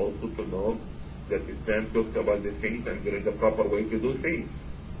development, also to know that Islam talks about the things and there is a proper way to do things.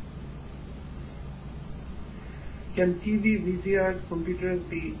 Can TV, VCRs, computers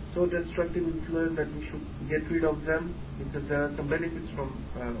be so destructive influence that we should get rid of them? Because there are some benefits from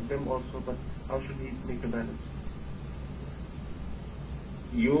them also, but how should we make a balance?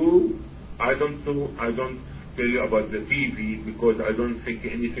 I don't tell you about the TV because I don't think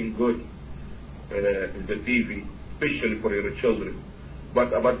anything good in the TV, especially for your children.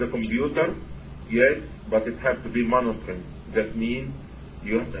 But about the computer, yes, but it has to be monitoring. That means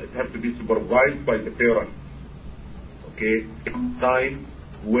it has to be supervised by the parents. Okay, time,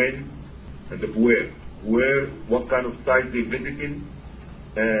 when, and where. What kind of site they're visiting,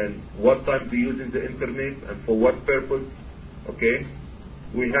 and what time they're using the internet, and for what purpose. Okay,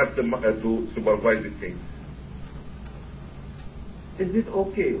 we have to supervise these things. Is it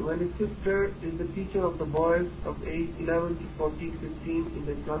okay when a sister is the teacher of the boys of age 11 to 14, 15 in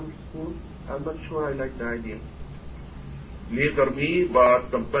the Islamic school? I'm not sure I like the idea. Neither me, but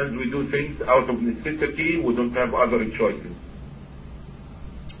sometimes we do things out of necessity. We don't have other choices.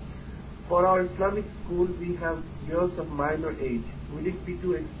 For our Islamic school, we have girls of minor age. Will it be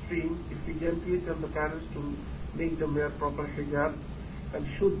too extreme if we gently tell the parents to make them wear proper hijab? And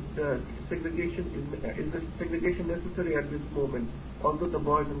should the segregation is the segregation necessary at this moment, although the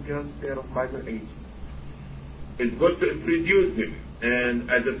boys and girls they are of minor age? It's good to introduce them. And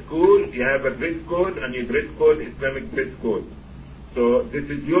at the school, you have a dress code, and you dress code Islamic dress code. So this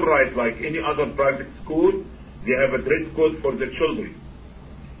is your right, like any other private school, they have a dress code for the children.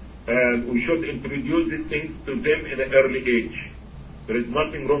 And we should introduce these things to them in an early age. There is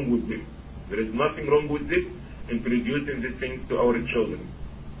nothing wrong with this. There is nothing wrong with this, introducing these things to our children.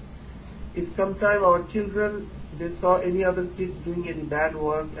 If sometime our children, they saw any other kids doing any bad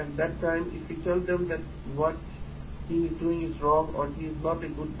work, and that time if we tell them that what he is doing is wrong or he is not a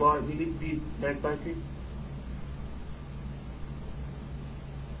good boy, will it be backbiting?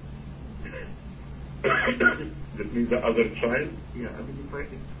 That means the other child? Yeah, I mean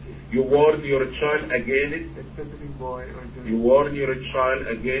if you warn your child against a specific boy or girl. You warn your child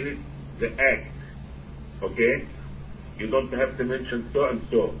against the act. Okay? You don't have to mention so and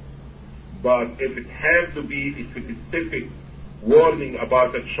so. But if it has to be a specific warning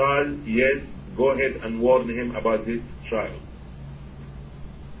about a child, yes, go ahead and warn him about this child.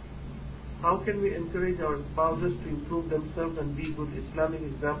 How can we encourage our spouses to improve themselves and be good Islamic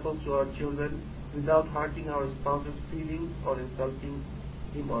examples to our children without hurting our spouse's feelings or insulting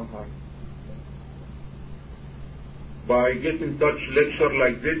him or her? By getting such lecture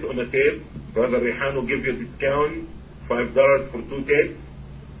like this on a tape, Brother Rehan will give you a discount, $5 for 2 tapes,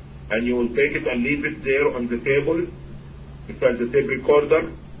 and you will take it and leave it there on the table beside the tape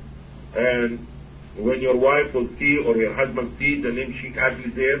recorder. And when your wife will see or your husband see the name Sheikh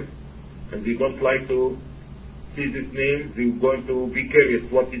Adli there, and they don't like to see this name, they're going to be curious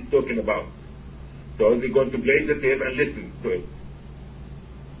what he's talking about. So they're going to play the tape and listen to it.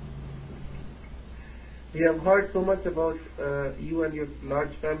 We have heard so much about you and your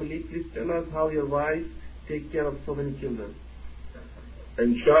large family. Please tell us how your wife takes care of so many children.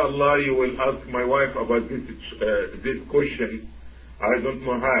 Inshallah, you will ask my wife about this question I don't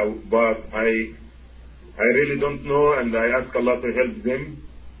know how, but I really don't know, and I ask Allah to help them,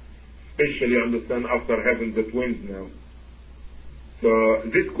 especially understand after having the twins now. So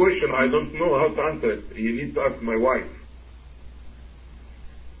this question I don't know how to answer it. You need to ask my wife.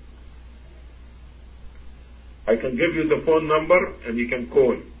 I can give you the phone number and you can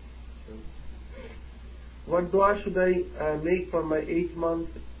call. What dua should I make for my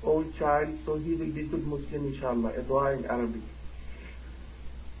 8-month-old child so he will be good Muslim, inshallah? A dua in Arabic.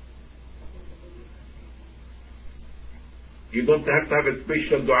 You don't have to have a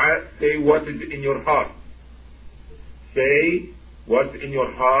special dua. Say what is in your heart. Say what's in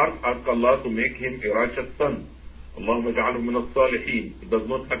your heart. Ask Allah to make him a righteous son. Allahumma ja'alhu min as-salihin. It does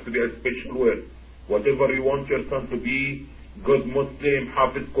not have to be a special word. Whatever you want your son to be, good Muslim,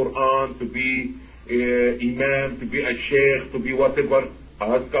 Hafiz Quran, to be Imam, to be a Sheikh, to be whatever,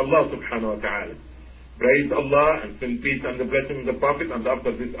 ask Allah subhanahu wa ta'ala. Praise Allah and send peace and the blessing of the Prophet, and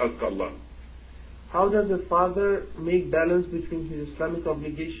after this ask Allah. How does a father make balance between his Islamic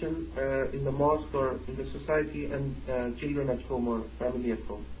obligation in the mosque or in the society and children at home or family at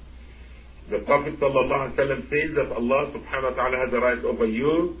home? The Prophet sallallahu alaihi wasallam says that Allah subhanahu wa ta'ala has a right over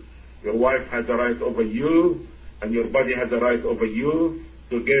you, your wife has a right over you, and your body has a right over you,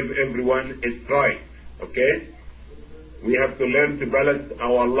 to give everyone its right. Okay? We have to learn to balance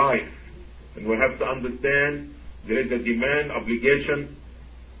our life, and we have to understand there is a demand, obligation.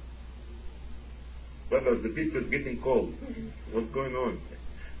 Brother, the people is getting cold. What's going on?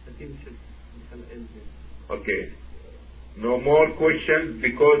 I think we should end here. Okay. No more questions,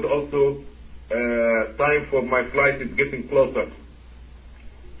 because also time for my flight is getting closer.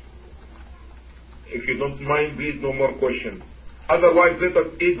 If you don't mind, please, no more questions. Otherwise, let us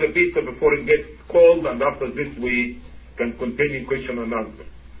eat the pizza before it gets cold, and after this we can continue question and answer.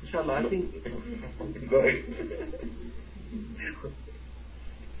 Inshallah, I think... Go ahead.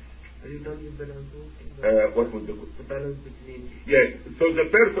 Are you done with the answer? What was the balance between... Yes, so the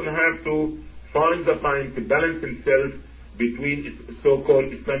person has to find the time to balance himself between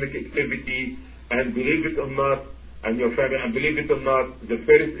so-called Islamic activity and, believe it or not, and your family, and believe it or not, the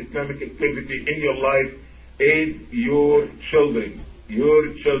first Islamic activity in your life is your children,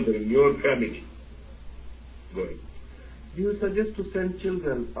 your family. Go ahead. Do you suggest to send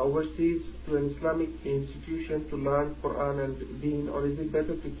children overseas to an Islamic institution to learn Quran and Deen, or is it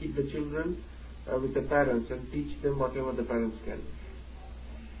better to keep the children with the parents and teach them whatever the parents can?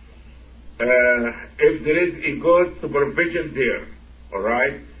 If there is a good supervision there,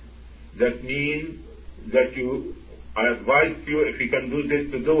 alright, that means that I advise you, if you can do this,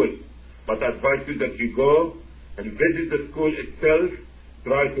 to do it. But I advise you that you go and visit the school itself,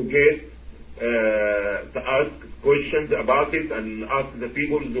 try to get, to ask questions about it, and ask the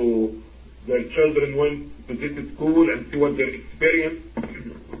people who their children went to this school and see what their experience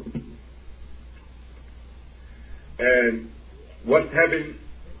and what happened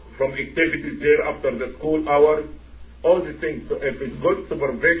from activities there after the school hours, all the things. So if it's good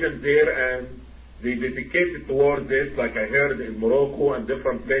supervision there and they dedicated towards this, like I heard in Morocco and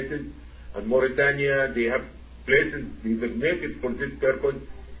different places, and Mauritania, they have places designated for this purpose,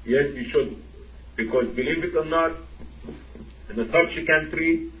 yes, you should. Because believe it or not, in such a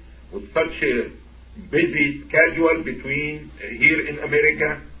country, with such a busy schedule between here in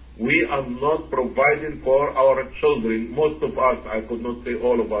America, we are not providing for our children. Most of us, I could not say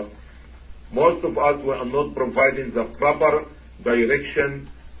all of us, most of us, we are not providing the proper direction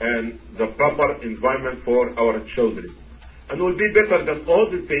and the proper environment for our children. And it will be better than all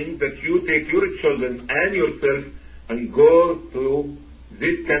the things that you take your children and yourself and go to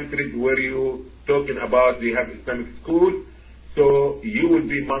these countries where you talking about they have Islamic school, so you will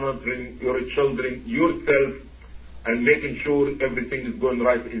be monitoring your children yourself and making sure everything is going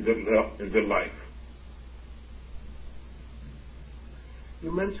right in their life.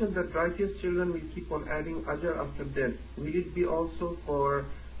 You mentioned that righteous children will keep on adding ajr after death. Will it be also for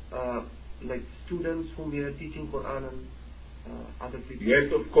like students whom we are teaching Quran and other people?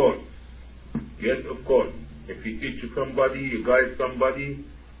 Yes, of course. Yes, of course. If you teach somebody, you guide somebody,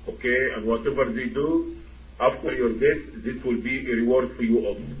 okay, and whatever they do, after your death, this will be a reward for you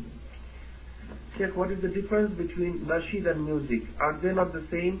also. Sheikh, what is the difference between nasheed and music? Are they not the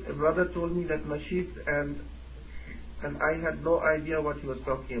same? A brother told me that nasheed and I had no idea what he was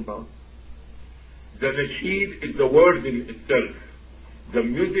talking about. The nasheed is the word in itself. The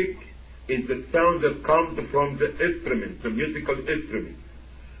music is the sound that comes from the instrument, the musical instrument.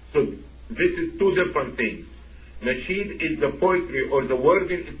 So this is two different things. Nasheed is the poetry or the word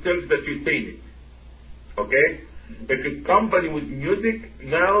in itself that you say it. Okay? If it's company with music,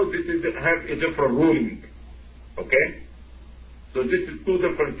 now this is has a different ruling. Okay? So this is two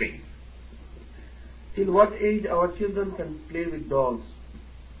different things. Till what age our children can play with dolls?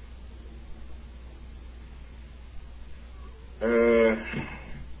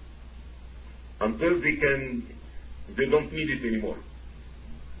 Until they don't need it anymore.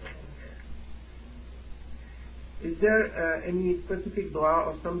 Is there any specific dua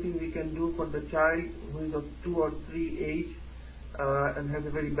or something we can do for the child who is of 2 or 3 age and has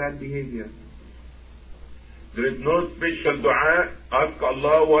a very bad behavior? There is no special dua. Ask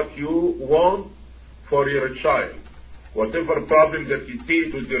Allah what you want for your child. Whatever problem that you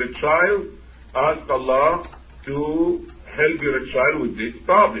see with your child, ask Allah to help your child with this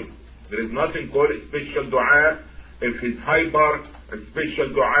problem. There is nothing called a special dua if he's hyper, a special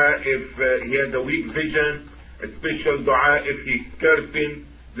dua if he has a weak vision, a special dua if he's cursing.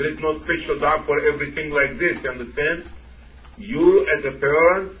 There is no special dua for everything like this, you understand? You as a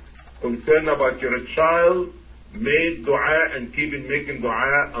parent, concerned about your child, make dua and keep in making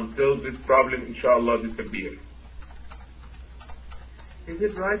dua until this problem, inshallah, disappears. Is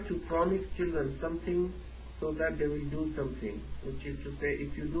it right to promise children something so that they will do something? Which is to say,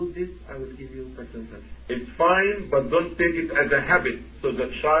 if you do this, I will give you such and such. It's fine, but don't take it as a habit. So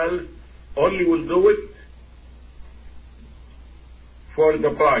the child only will do it for the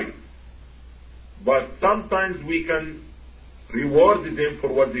prize. But sometimes we can reward them for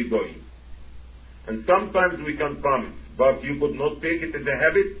what they're doing. And sometimes we can promise. But you could not take it as a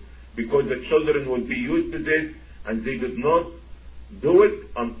habit because the children will be used to this and they did not do it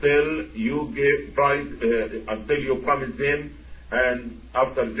until you give prize, until you promise them, and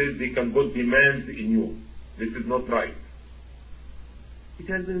after this they can put demands in you. This is not right. It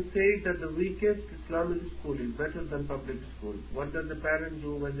has been said that the weakest Islamic school is better than public school. What does the parent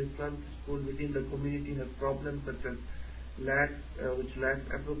do when the Islamic school within the community has problems such as which lacks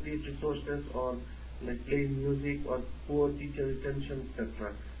appropriate resources or like playing music or poor teacher retention,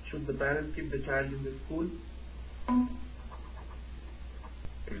 etc.? Should the parent keep the child in the school?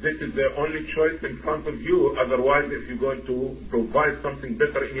 If this is the only choice in front of you, otherwise if you're going to provide something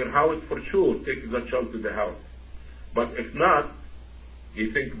better in your house, for sure, take the child to the house. But if not,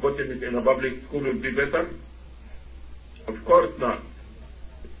 you think putting it in a public school will be better? Of course not.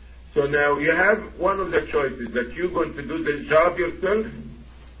 So now you have one of the choices, that you're going to do the job yourself,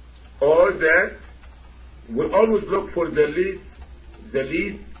 or that we always look for the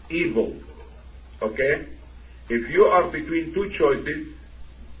least evil. Okay? If you are between two choices,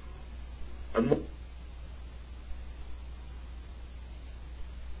 and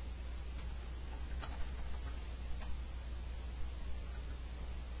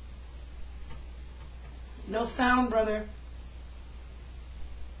No sound, brother.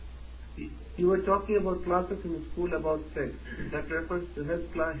 You were talking about classes in school about sex. That refers to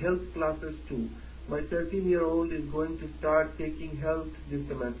health classes too. My 13-year-old is going to start taking health this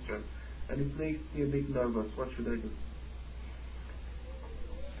semester, and it makes me a bit nervous. What should I do?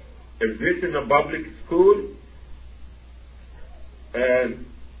 If this is a public school, and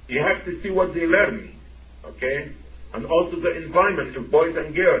you have to see what they're learning, okay? And also the environment of boys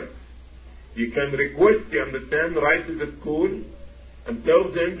and girls. You can request, you understand, write to the school and tell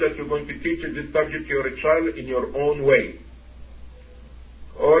them that you're going to teach this subject to your child in your own way.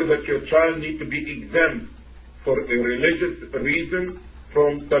 Or that your child needs to be exempt for a religious reason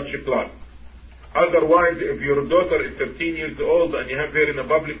from such a class. Otherwise, if your daughter is 13 years old and you have her in a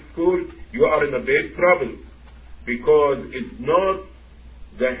public school, you are in a big trouble. Because it's not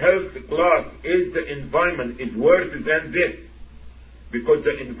the health class, it's the environment, is worse than this. Because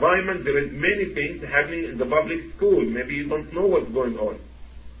the environment, there is many things happening in the public school. Maybe you don't know what's going on.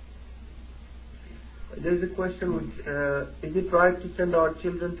 There is a question which, is it right to send our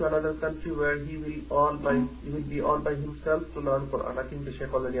children to another country where he will be all by himself to learn Quran? I think the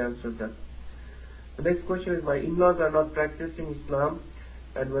Sheikh already answered that. The next question is, my in-laws are not practicing Islam,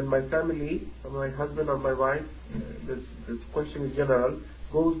 and when my family, or my husband or my wife, this question is general,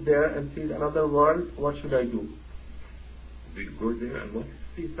 goes there and sees another world, what should I do? We go there and what?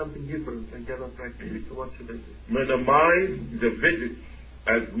 See something different and cannot practice. So what should I do? Minimize the visits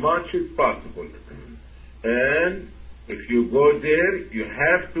as much as possible. And if you go there, you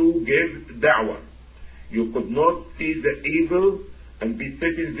have to give da'wah. You could not see the evil and be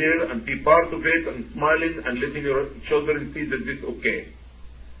sitting there and be part of it and smiling and letting your children see that this is okay.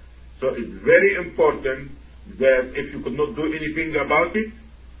 So it's very important that if you could not do anything about it,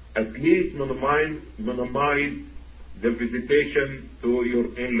 at least minimize the visitation to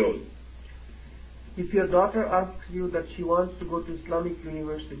your in-laws. If your daughter asks you that she wants to go to Islamic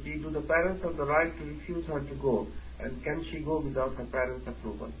university, do the parents have the right to refuse her to go? And can she go without her parents'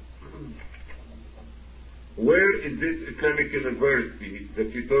 approval? where is this Islamic university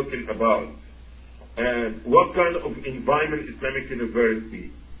that you're talking about? And what kind of environment Islamic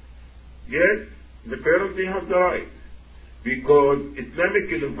university? Yes, the parents, they have the right. Because Islamic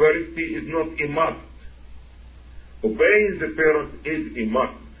university is not a must. Obeying the parents is a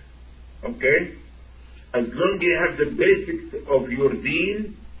must. Okay? As long as you have the basics of your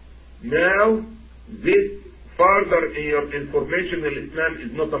deen, now this further in your information in Islam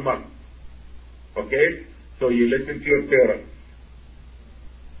is not a must. Okay? So you listen to your parents.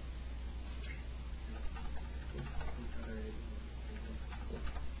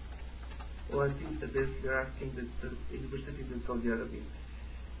 Well, I think that they're asking that the university is in Saudi Arabia.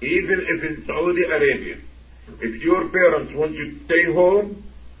 Even if in Saudi Arabia, if your parents want you to stay home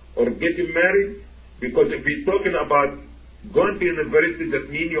or getting married, because if we're talking about going to university, that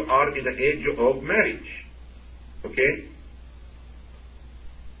means you are in the age of marriage. Okay?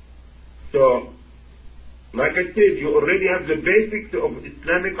 So, like I said, you already have the basics of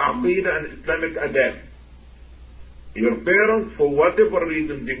Islamic Aqidah and Islamic Adab. Your parents, for whatever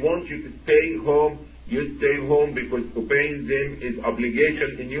reason, they want you to stay home, you stay home because obeying them is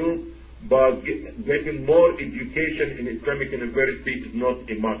obligation in you, but getting more education in Islamic university is not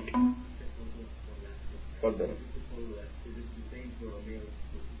a must.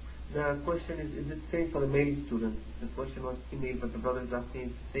 The question is it same for the male student? The question was female, but the brother is asking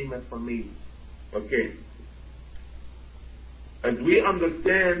it's the same as for male. Okay. As we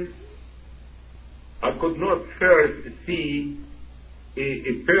understand, I could not first see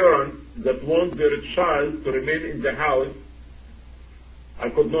a parent that wants their child to remain in the house. I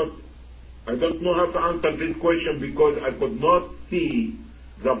don't know how to answer this question because I could not see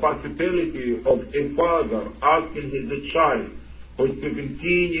the possibility of a father asking his child who's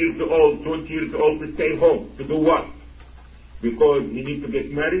 17 years old, 20 years old to stay home. To do what? Because he needs to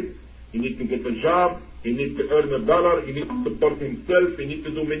get married, he needs to get a job, he needs to earn $1, he needs to support himself, he needs to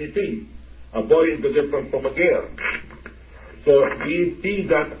do many things. A boy is different from a girl. So we see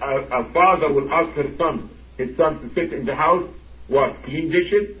that a father will ask his son to sit in the house, what? Clean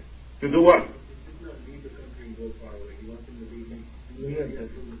dishes? To do what?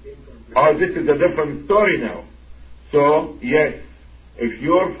 Oh, this is a different story now. So, yes, if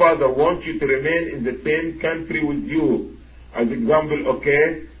your father wants you to remain in the same country with you, as example,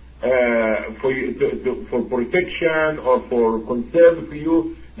 okay, for protection or for concern for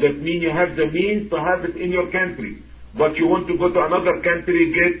you, that means you have the means to have it in your country. But you want to go to another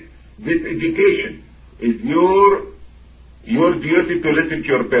country, get this education. It's your duty to listen to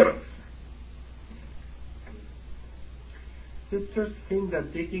your parents. Sisters think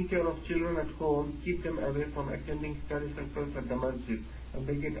that taking care of children at home keep them away from attending study circles at the masjid, and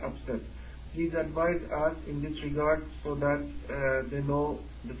they get upset. Please advise us in this regard so that they know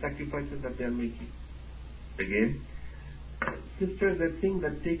the sacrifices that they are making. Again? Sisters, they think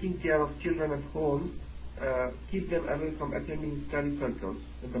that taking care of children at home keep them away from attending study circles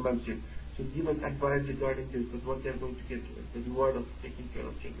in the masjid. So give us advice regarding this, because what they are going to get the reward of taking care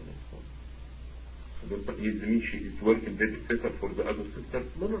of children at home. You mean she is working babysitter for the other sisters?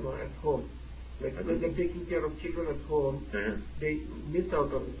 No, at home. Like when they're taking care of children at home, they miss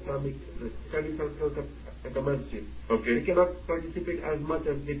out on Islamic study circles at the masjid. Okay. They cannot participate as much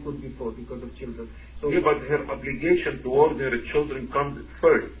as they could before because of children. So yeah, but her obligation towards her children comes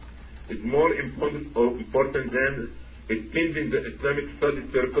first. It's more important than attending the Islamic study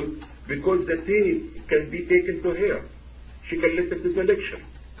circle because the tape can be taken to her. She can listen to the lecture.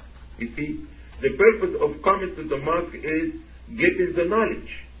 You see, the purpose of coming to the mosque is getting the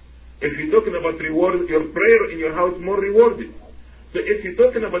knowledge. If you're talking about reward, your prayer in your house more rewarded. So if you're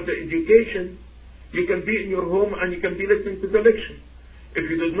talking about the education, you can be in your home and you can be listening to the lecture. If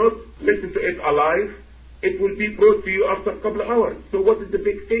you do not listen to it alive, it will be brought to you after a couple of hours. So what is the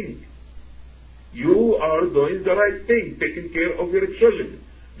big thing? You are doing the right thing, taking care of your children.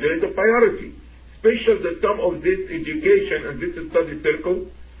 There is a priority. Especially that some of this education and this study circle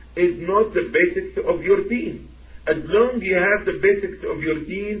is not the basics of your deen. As long as you have the basics of your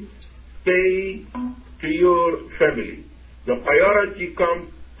deen, stay to your family. The priority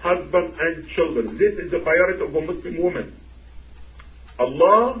comes husband and children. This is the priority of a Muslim woman.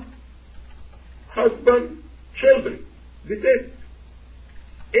 Allah, husband, children. This is.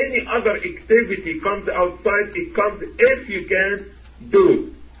 Any other activity comes outside, it comes if you can do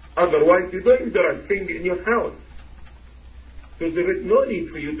it. Otherwise, you're doing the right thing in your house. So there is no need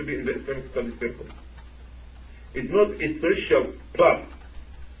for you to be in the Islamic study circle. It's not a special club.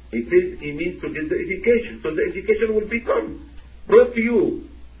 It is a means to get the education. So the education will become brought to you.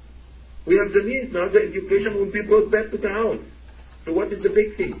 We have the means now, the education will be brought back to the house. So what is the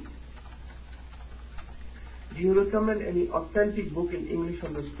big thing? Do you recommend any authentic book in English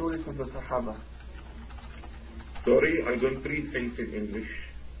on the stories of the Sahaba? Sorry, I don't read things in English.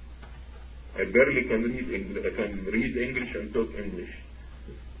 I barely can read English and talk English.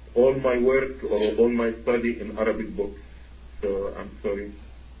 All my work or all my study in Arabic books. So I'm sorry.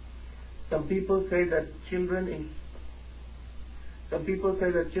 Some people say that children in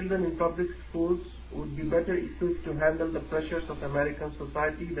public schools would be better equipped to handle the pressures of American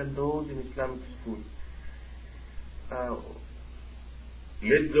society than those in Islamic schools.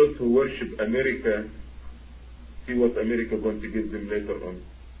 Let those who worship America see what America is going to give them later on.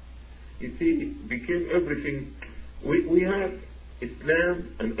 You see, it became everything. We have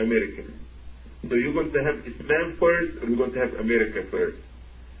Islam and America. So you're going to have Islam first, or you're going to have America first.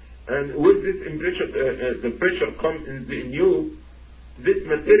 And with this impression, the pressure comes in you, this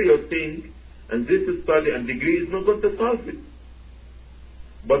material thing, and this study and degree is not going to solve it.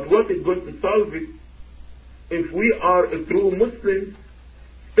 But what is going to solve it? If we are a true Muslim,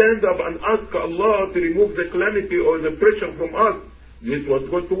 stand up and ask Allah to remove the calamity or the pressure from us. This was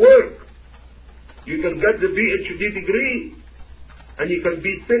going to work. You can get the PhD degree, and you can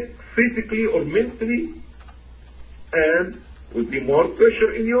be sick physically or mentally, and will be more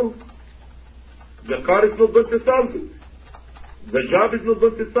pressure in you. The car is not going to solve it. The job is not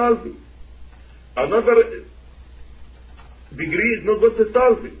going to solve it. Another degree is not going to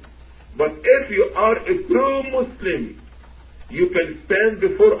solve it. But if you are a true Muslim, you can stand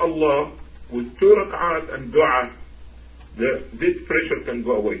before Allah with 2 rak'at and dua. This pressure can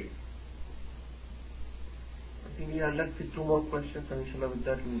go away. I think we are left with 2 more questions, and inshallah with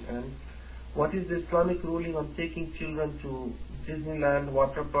that we will end. What is the Islamic ruling on taking children to Disneyland,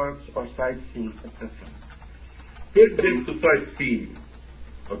 water parks, or sightseeing, etc.? Take them to sightseeing,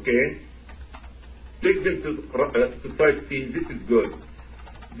 okay? Take them to sightseeing. This is good.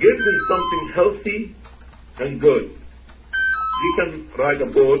 Give them something healthy and good. They can ride a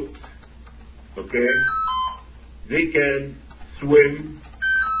boat, okay? They can swim.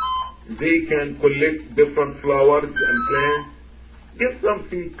 They can collect different flowers and plants. Give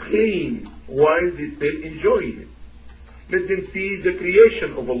something clean while they still enjoying it. Let them see the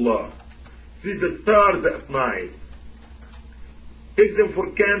creation of Allah. See the stars at night. Take them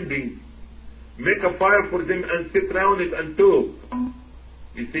for camping. Make a fire for them and sit around it and talk.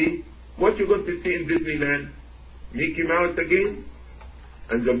 You see, what you're going to see in Disneyland? Mickey Mouse again,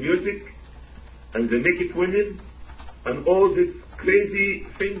 and the music, and the naked women, and all these crazy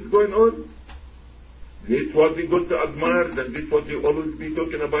things going on. This is what we're going to admire, and this is what we always be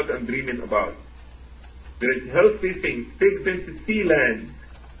talking about and dreaming about. There is healthy things. Take them to sea land.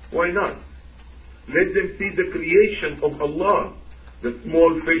 Why not? Let them see the creation of Allah. The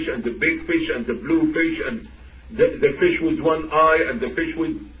small fish and the big fish and the blue fish and the fish with one eye and the fish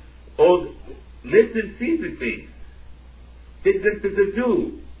with all. Let them see the things. Take them to the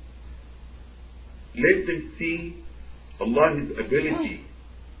zoo. Let them see Allah's ability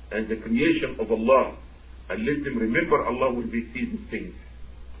and the creation of Allah. And let them remember Allah when they see these things.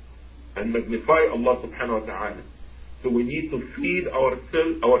 And magnify Allah subhanahu wa ta'ala. So we need to feed our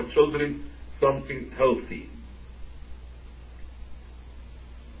children something healthy.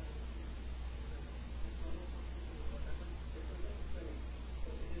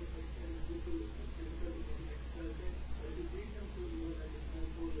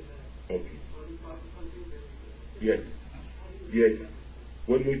 Okay. Yes. Yes.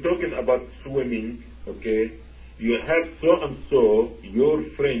 When we're talking about swimming, okay, you have so and so, your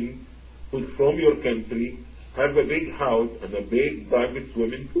friend who's from your country, have a big house and a big private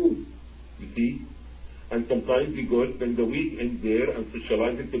swimming pool. You see? And sometimes we go spend the weekend there and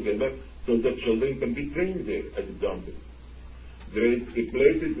socializing together so that children can be trained there, as example. There is a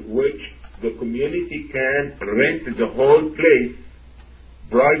places which the community can rent the whole place,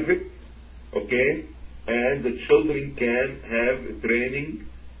 private, okay, and the children can have training,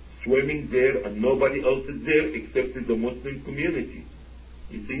 swimming there, and nobody else is there except the Muslim community.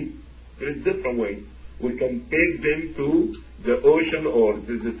 You see? There is different ways. We can take them to the ocean or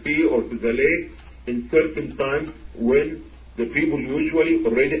to the sea or to the lake in certain times when the people usually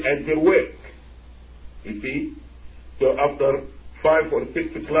already at their work. You see? So after 5 or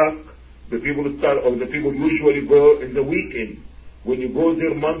 6 o'clock, the people start, or the people usually go in the weekend. When you go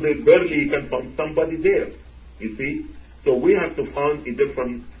there Monday, barely you can find somebody there. You see? So we have to find a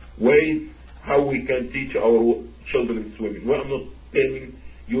different ways how we can teach our children swimming. Well, I'm not telling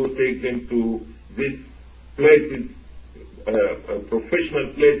you take them to these places,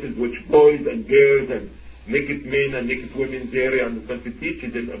 professional places which boys and girls and naked men and naked women there and to teach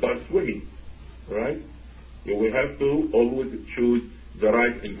them about swimming. Right? So we have to always choose the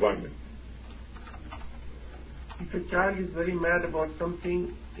right environment. If a child is very mad about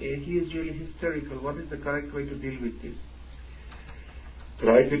something, he is really hysterical. What is the correct way to deal with this?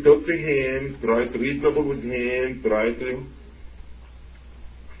 Try to talk to him, try to reasonable with him, try to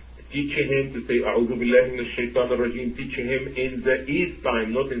teach him to say, A'udhu billahi minash shaitan ar-rajim, teach him in the ease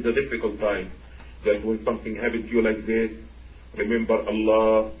time, not in the difficult time. That when something happens to you like this, remember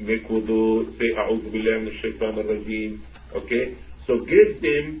Allah, make wudu, say A'udhu billahi minash shaitan ar-rajim, okay? So give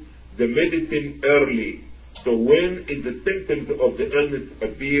them the medicine early. So when the symptoms of the illness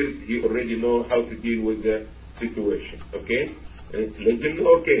appears, he already know how to deal with the situation, okay? Let them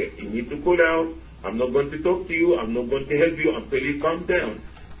know, okay, you need to cool out. I'm not going to talk to you. I'm not going to help you until you calm down.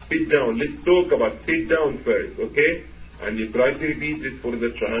 Sit down. Let's talk about sit down first, okay? And you try to repeat this for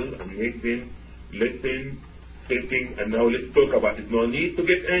the child and make them listen, sitting, and now let's talk about it. No need to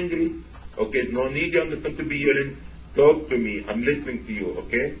get angry, okay? No need, you understand, to be yelling. Talk to me. I'm listening to you,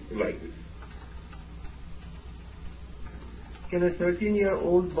 okay? Like this. Can a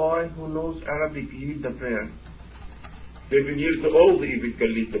 13-year-old boy who knows Arabic lead the prayer? 7 years old even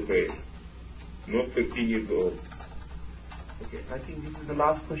can lead the prayer, not 15 years old. Okay, I think this is the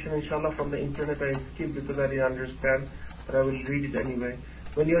last question, inshallah, from the internet. I skipped because I didn't understand, but I will read it anyway.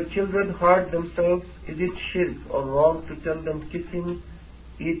 When your children hurt themselves, is it shirk or wrong to tell them kissing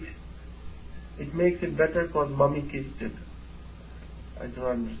it? It makes it better because mommy kissed it. I don't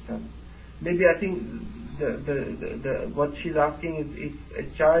understand. Maybe I think what she's asking is if a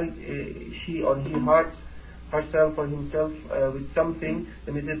child, she or he hurts herself or himself with something,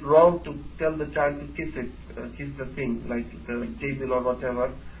 then is it wrong to tell the child to kiss it, kiss the thing, like the table or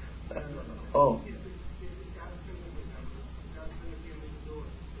whatever? Oh.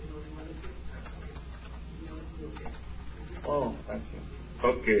 Oh, I see.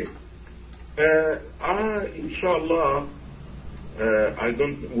 Okay. Inshallah,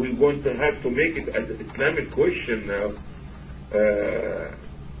 we're going to have to make it an Islamic question now.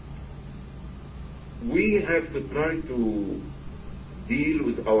 We have to try to deal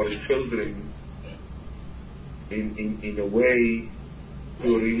with our children in a way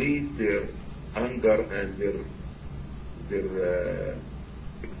to release their anger and their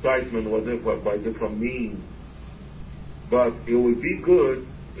excitement, whatever, by different means. But it would be good,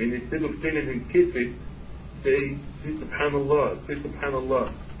 and instead of telling him kiss it, say Subhanallah,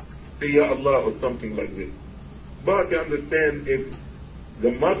 say Ya Allah or something like this. But you understand, if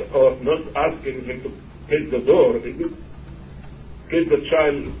the mother, or not asking him to kiss the door, kiss the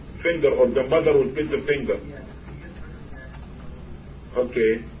child's finger, or the mother will kiss the finger.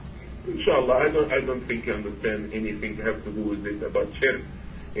 Okay. Inshallah, I don't think you understand anything have to do with this about shirk,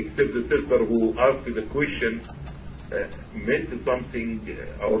 except the sister who asked the question meant something,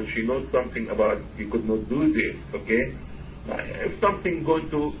 or she knows something about you could not do this, okay? If something going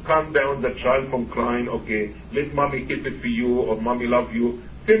to calm down the child from crying, okay, let mommy kiss it for you, or mommy love you.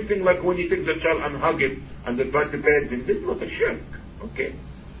 Same thing like when you take the child and hug it and they try to pet him, this is not a shirk, okay?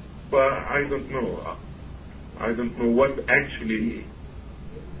 But I don't know. I don't know what actually.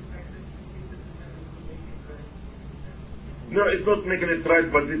 No, it's not making it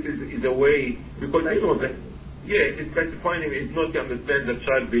right, but this is a way, because I know that, yeah, it's specifying him, it's not to understand the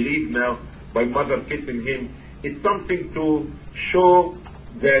child believe now by mother kissing him. It's something to show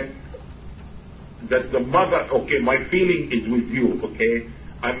that the mother, okay, my feeling is with you, okay?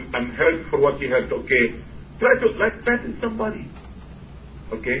 I'm hurt for what you hurt, okay? Try to, like, patting somebody,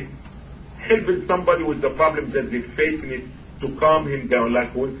 okay? Helping somebody with the problem that they're facing it to calm him down,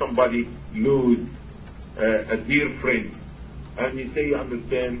 like when somebody lose a dear friend, and you say you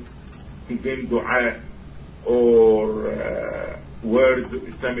understand, to them dua, or words,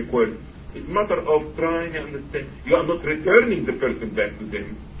 Islamic words. It's a matter of trying to understand. You are not returning the person back to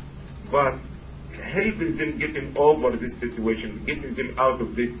them, but helping them getting over this situation, getting them out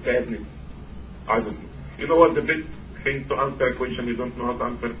of this sadness. I don't know. You know what the best thing to answer a question you don't know how to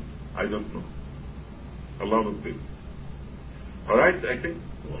answer? I don't know. Allah knows best. Alright, I think.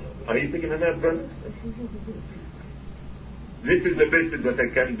 Are you taking a nap, brother? This is the best that I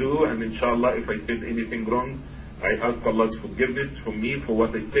can do, and inshallah, if I said anything wrong, I ask Allah's forgiveness for me for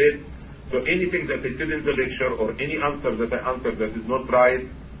what I said. So anything that I said in the lecture, or any answer that I answered that is not right,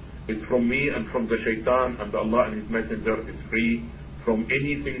 it's from me and from the shaitan, and Allah and His Messenger is free from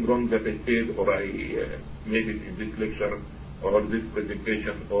anything wrong that I said, or I made it in this lecture, or this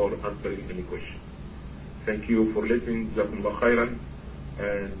presentation, or answering any question. Thank you for listening. Jazakumullah khairan.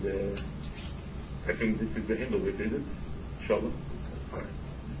 And I think this is the end of it, is it? Inshallah.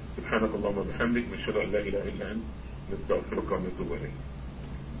 سبحانك اللهم وبحمدك نشهد أن لا إله إلا أنت نستغفرك ونتوب إليك.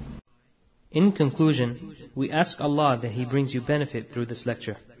 In conclusion, we ask Allah that He brings you benefit through this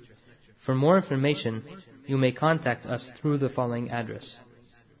lecture. For more information, you may contact us through the following address.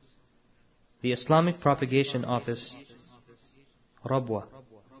 The Islamic Propagation Office, Rabwa,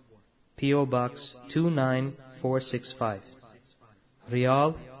 P.O. Box 29465,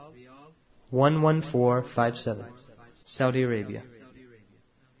 Riyadh 11457, Saudi Arabia.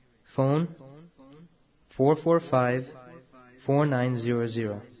 Phone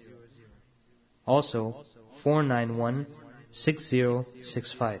 445-4900. Also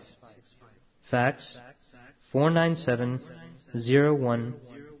 491-6065. Fax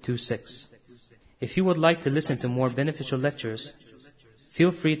 497-0126. If you would like to listen to more beneficial lectures,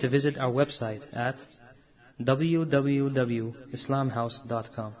 feel free to visit our website at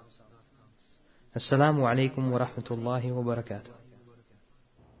www.islamhouse.com. Assalamu alaikum wa rahmatullahi wa barakatuh.